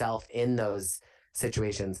envision myself in those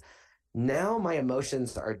situations. Now my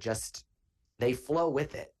emotions are just they flow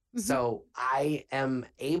with it. Hmm. So I am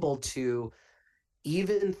able to,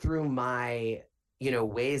 even through my,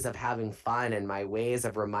 ways of having fun and my ways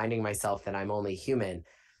of reminding myself that I'm only human,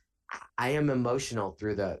 I am emotional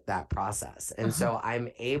through that process. And Uh-huh. so I'm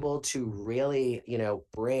able to really,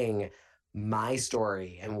 bring my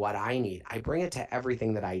story and what I need. I bring it to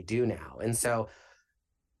everything that I do now. And so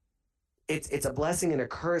it's a blessing and a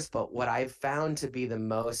curse, but what I've found to be the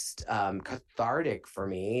most cathartic for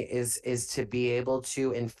me is to be able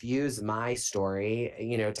to infuse my story,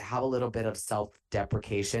 to have a little bit of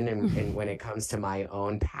self-deprecation and when it comes to my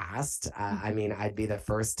own past. I Hmm. mean, I'd be the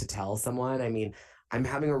first to tell someone. I mean, I'm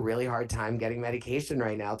having a really hard time getting medication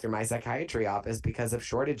right now through my psychiatry office because of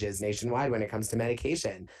shortages nationwide when it comes to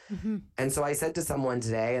medication. Hmm. And so I said to someone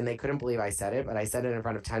today, and they couldn't believe I said it, but I said it in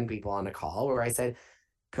front of 10 people on a call where I said,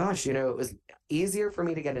 gosh, it was easier for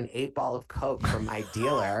me to get an 8 ball of Coke from my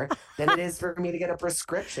dealer than it is for me to get a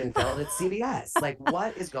prescription filled at CVS. Like,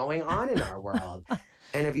 what is going on in our world?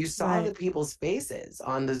 And if you saw Right. the people's faces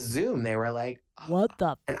on the Zoom, they were like, oh. What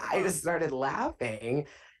the And I fuck? just started laughing.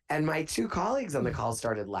 And my two colleagues on the call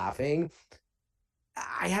started laughing.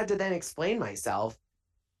 I had to then explain myself.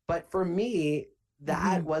 But for me, Hmm.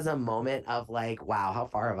 that was a moment of like, wow, how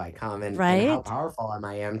far have I come and how Right. powerful am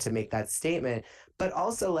I am to make that statement. But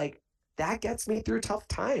also like that gets me through tough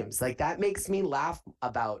times. Like that makes me laugh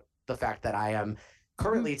about the fact that I am Hmm.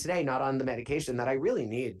 currently today not on the medication that I really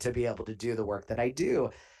need to be able to do the work that I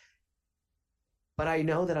do. But I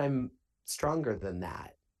know that I'm stronger than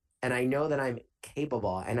that. And I know that I'm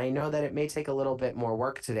capable. And I know that it may take a little bit more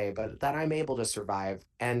work today, but that I'm able to survive.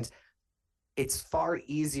 And it's far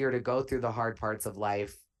easier to go through the hard parts of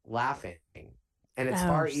life laughing. And it's Oh,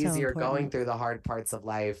 far so easier going important. through the hard parts of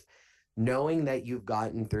life knowing that you've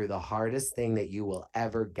gotten through the hardest thing that you will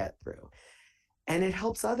ever get through. And it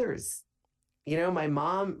helps others. My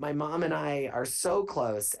mom and I are so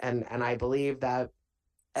close and I believe that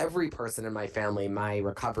every person in my family, my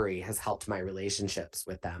recovery has helped my relationships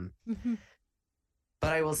with them. Hmm.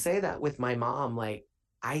 But I will say that with my mom, like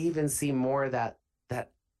I even see more that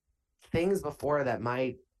things before that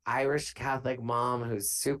my Irish Catholic mom, who's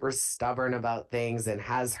super stubborn about things and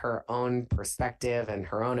has her own perspective and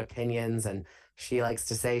her own opinions, and she likes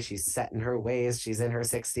to say she's set in her ways, she's in her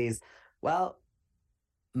 60s. Well,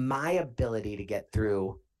 my ability to get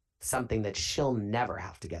through something that she'll never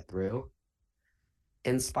have to get through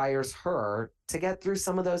inspires her to get through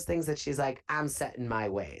some of those things that she's like, I'm set in my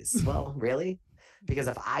ways. Well, really? Because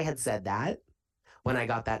if I had said that when I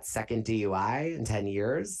got that second DUI in 10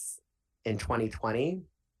 years in 2020,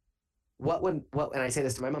 and I say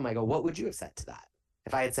this to my mom, I go, what would you have said to that?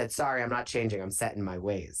 If I had said, sorry, I'm not changing, I'm set in my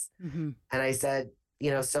ways. Hmm. And I said,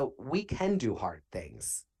 so we can do hard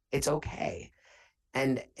things. It's okay.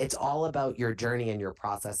 And it's all about your journey and your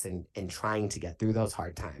process in trying to get through those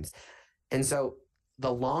hard times. And so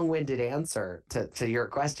the long-winded answer to your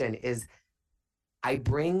question is I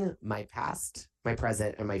bring my past, my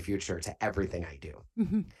present, and my future to everything I do.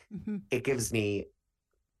 Hmm. Hmm. It gives me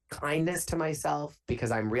kindness to myself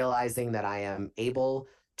because I'm realizing that I am able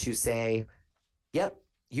to say, yep,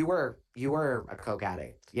 you were a coke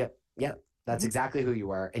addict. Yep. That's Hmm. exactly who you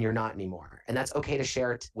were and you're not anymore. And that's okay to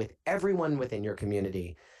share it with everyone within your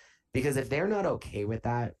community because if they're not okay with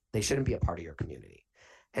that, they shouldn't be a part of your community.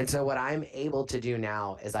 And so what I'm able to do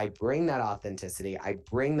now is I bring that authenticity, I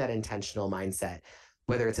bring that intentional mindset,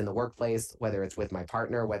 whether it's in the workplace, whether it's with my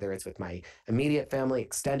partner, whether it's with my immediate family,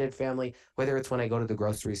 extended family, whether it's when I go to the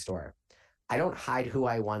grocery store. I don't hide who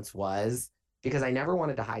I once was because I never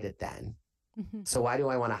wanted to hide it then. Mm-hmm. So why do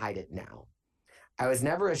I want to hide it now? I was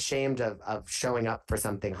never ashamed of showing up for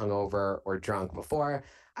something hungover or drunk before.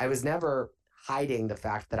 I was never hiding the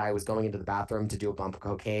fact that I was going into the bathroom to do a bump of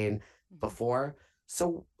cocaine Mm-hmm. before.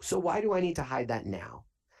 So why do I need to hide that now?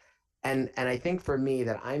 And I think for me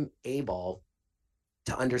that I'm able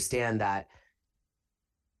to understand that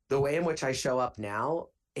the way in which I show up now,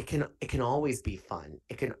 it can always be fun.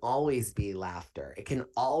 It can always be laughter. It can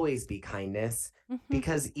always be kindness Mm-hmm.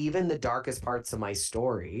 because even the darkest parts of my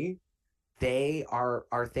story, they are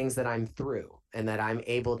things that I'm through and that I'm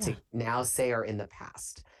able Yeah. to now say are in the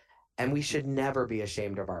past. And we should never be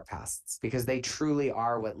ashamed of our pasts because they truly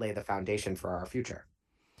are what lay the foundation for our future.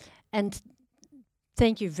 And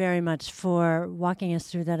thank you very much for walking us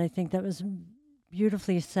through that. I think that was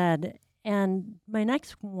beautifully said. And my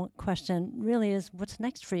next question really is, what's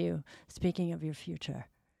next for you? Speaking of your future,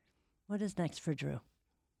 what is next for Drew?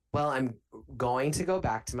 Well, I'm going to go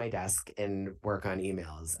back to my desk and work on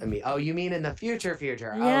emails. I mean, oh, you mean in the future,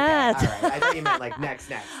 future? Okay, Yes. all right. I thought you meant like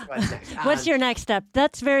next. What's next? What's your next step?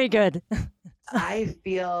 That's very good. I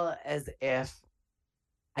feel as if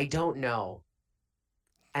I don't know,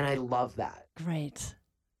 and I love that Great.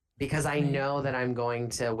 because I Great. know that I'm going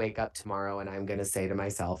to wake up tomorrow and I'm going to say to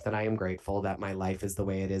myself that I am grateful that my life is the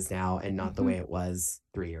way it is now and not the Mm-hmm. way it was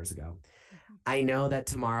 3 years ago. Mm-hmm. I know that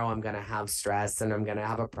tomorrow I'm going to have stress and I'm going to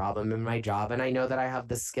have a problem in my job. And I know that I have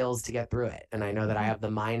the skills to get through it. And I know that I Mm-hmm. have the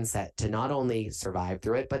mindset to not only survive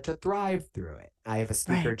through it, but to thrive through it. I have a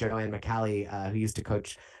speaker, Right. Joanne McCallie, who used to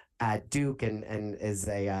coach at Duke and is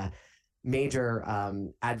a major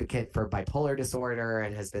advocate for bipolar disorder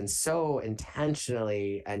and has been so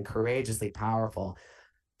intentionally and courageously powerful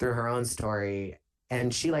through her own story.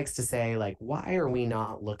 And she likes to say, like, why are we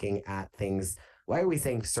not looking at things? Why are we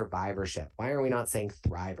saying survivorship? Why are we not saying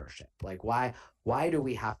thrivership? Like, why do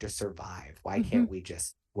we have to survive? Why Mm-hmm. can't we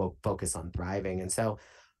just focus on thriving? And so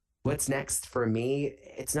what's next for me,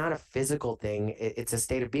 it's not a physical thing, it's a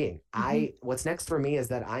state of being. Mm-hmm. What's next for me is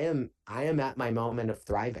that I am at my moment of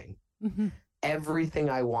thriving. Mm-hmm. Everything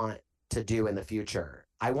I want to do in the future,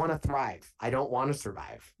 I want to thrive. I don't want to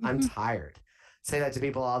survive. I'm Mm-hmm. tired. I say that to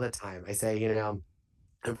people all the time. I say,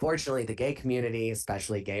 unfortunately, the gay community,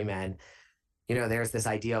 especially gay men, there's this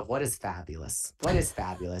idea of what is fabulous. What is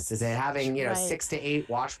fabulous? Is it having, Right. 6 to 8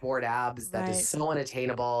 washboard abs that is Right. so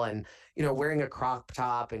unattainable and, wearing a crop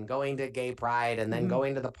top and going to gay pride and then Mm-hmm.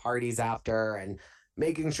 going to the parties after and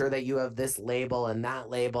making sure that you have this label and that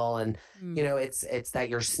label and Mm. it's that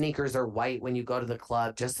your sneakers are white when you go to the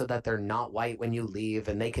club just so that they're not white when you leave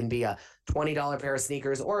and they can be a $20 pair of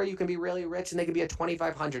sneakers or you can be really rich and they can be a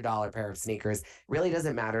 $2,500 pair of sneakers. Really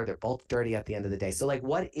doesn't matter. They're both dirty at the end of the day. So like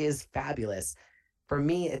what is fabulous? For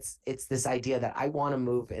me, it's this idea that I want to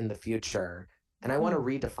move in the future and I want to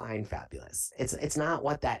Mm-hmm. redefine fabulous. It's not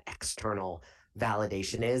what that external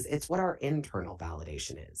validation is. It's what our internal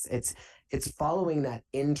validation is. It's following that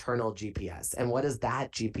internal GPS. And what is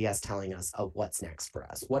that GPS telling us of what's next for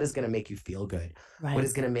us? What is going to make you feel good? What Right.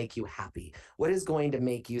 is going to make you happy? What is going to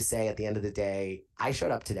make you say at the end of the day, I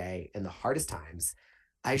showed up today in the hardest times.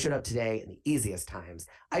 I showed up today in the easiest times.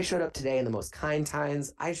 I showed up today in the most kind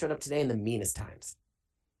times. I showed up today in the meanest times.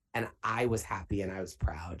 And I was happy and I was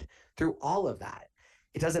proud through all of that.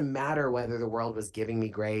 It doesn't matter whether the world was giving me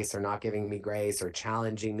grace or not giving me grace or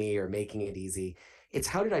challenging me or making it easy. It's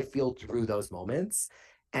how did I feel through those moments?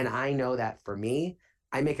 And I know that for me,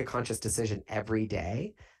 I make a conscious decision every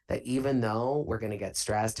day that even though we're going to get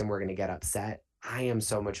stressed and we're going to get upset, I am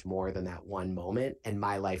so much more than that one moment. And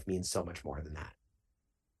my life means so much more than that.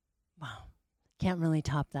 Wow. Can't really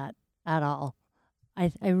top that at all.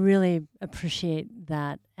 I really appreciate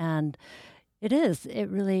that. And it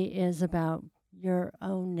really is about your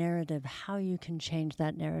own narrative, how you can change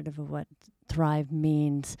that narrative of what thrive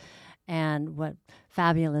means and what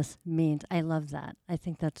fabulous means. I love that. I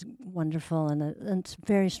think that's wonderful and it's a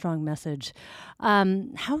very strong message.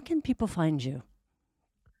 How can people find you?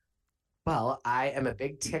 Well, I am a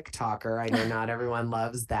big TikToker. I know not everyone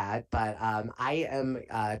loves that, but I am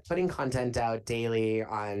putting content out daily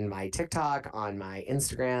on my TikTok, on my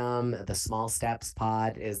Instagram. The Small Steps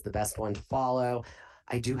Pod is the best one to follow.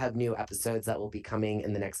 I do have new episodes that will be coming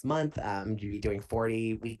in the next month. You'll be doing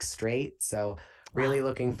 40 weeks straight. So, really Wow.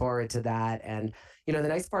 looking forward to that. And, the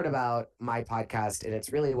nice part about my podcast, and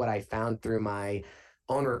it's really what I found through my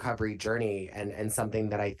own recovery journey, and something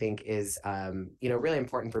that I think is, really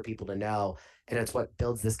important for people to know. And it's what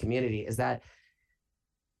builds this community is that,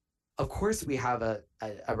 of course, we have a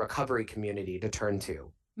recovery community to turn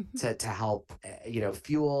to, to help,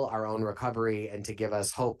 fuel our own recovery and to give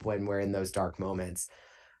us hope when we're in those dark moments.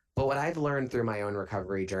 But what I've learned through my own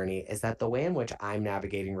recovery journey is that the way in which I'm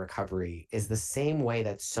navigating recovery is the same way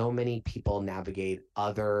that so many people navigate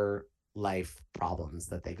other life problems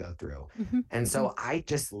that they go through. And so I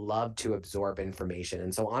just love to absorb information.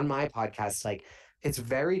 And so on my podcast, like, it's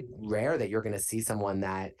very rare that you're going to see someone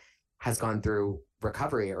that has gone through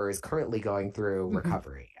recovery or is currently going through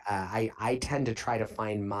recovery. I tend to try to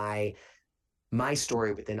find my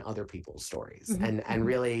story within other people's stories, and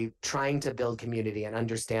really trying to build community and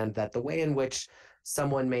understand that the way in which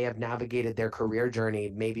someone may have navigated their career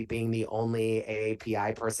journey, maybe being the only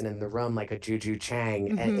AAPI person in the room, like a Juju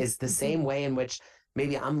Chang, is the same way in which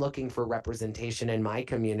maybe I'm looking for representation in my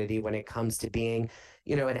community when it comes to being,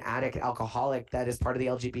 an addict, alcoholic that is part of the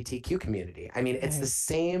LGBTQ community. I mean, it's the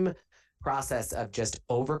same process of just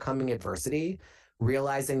overcoming adversity,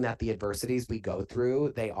 realizing that the adversities we go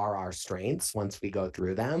through, they are our strengths once we go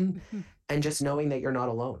through them, and just knowing that you're not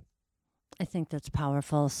alone. I think that's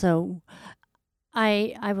powerful. So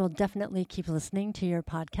I will definitely keep listening to your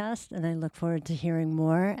podcast, and I look forward to hearing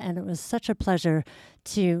more. And it was such a pleasure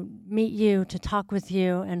to meet you, to talk with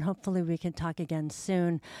you, and hopefully we can talk again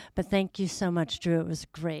soon. But thank you so much, Drew. It was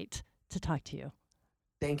great to talk to you.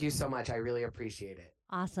 Thank you so much. I really appreciate it.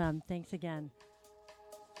 Awesome. Thanks again.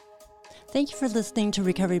 Thank you for listening to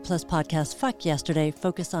Recovery Plus Podcast, Fuck Yesterday,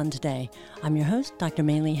 Focus on Today. I'm your host, Dr.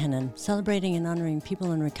 Maylee Hennon, celebrating and honoring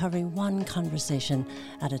people in recovery one conversation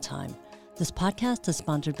at a time. This podcast is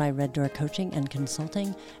sponsored by Red Door Coaching and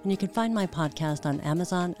Consulting, and you can find my podcast on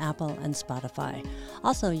Amazon, Apple, and Spotify.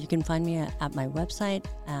 Also, you can find me at my website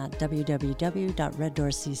at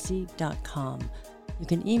www.reddoorcc.com. You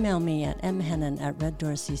can email me at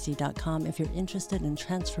mhennon@reddoorcc.com if you're interested in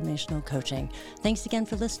transformational coaching. Thanks again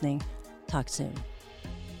for listening. Talk soon.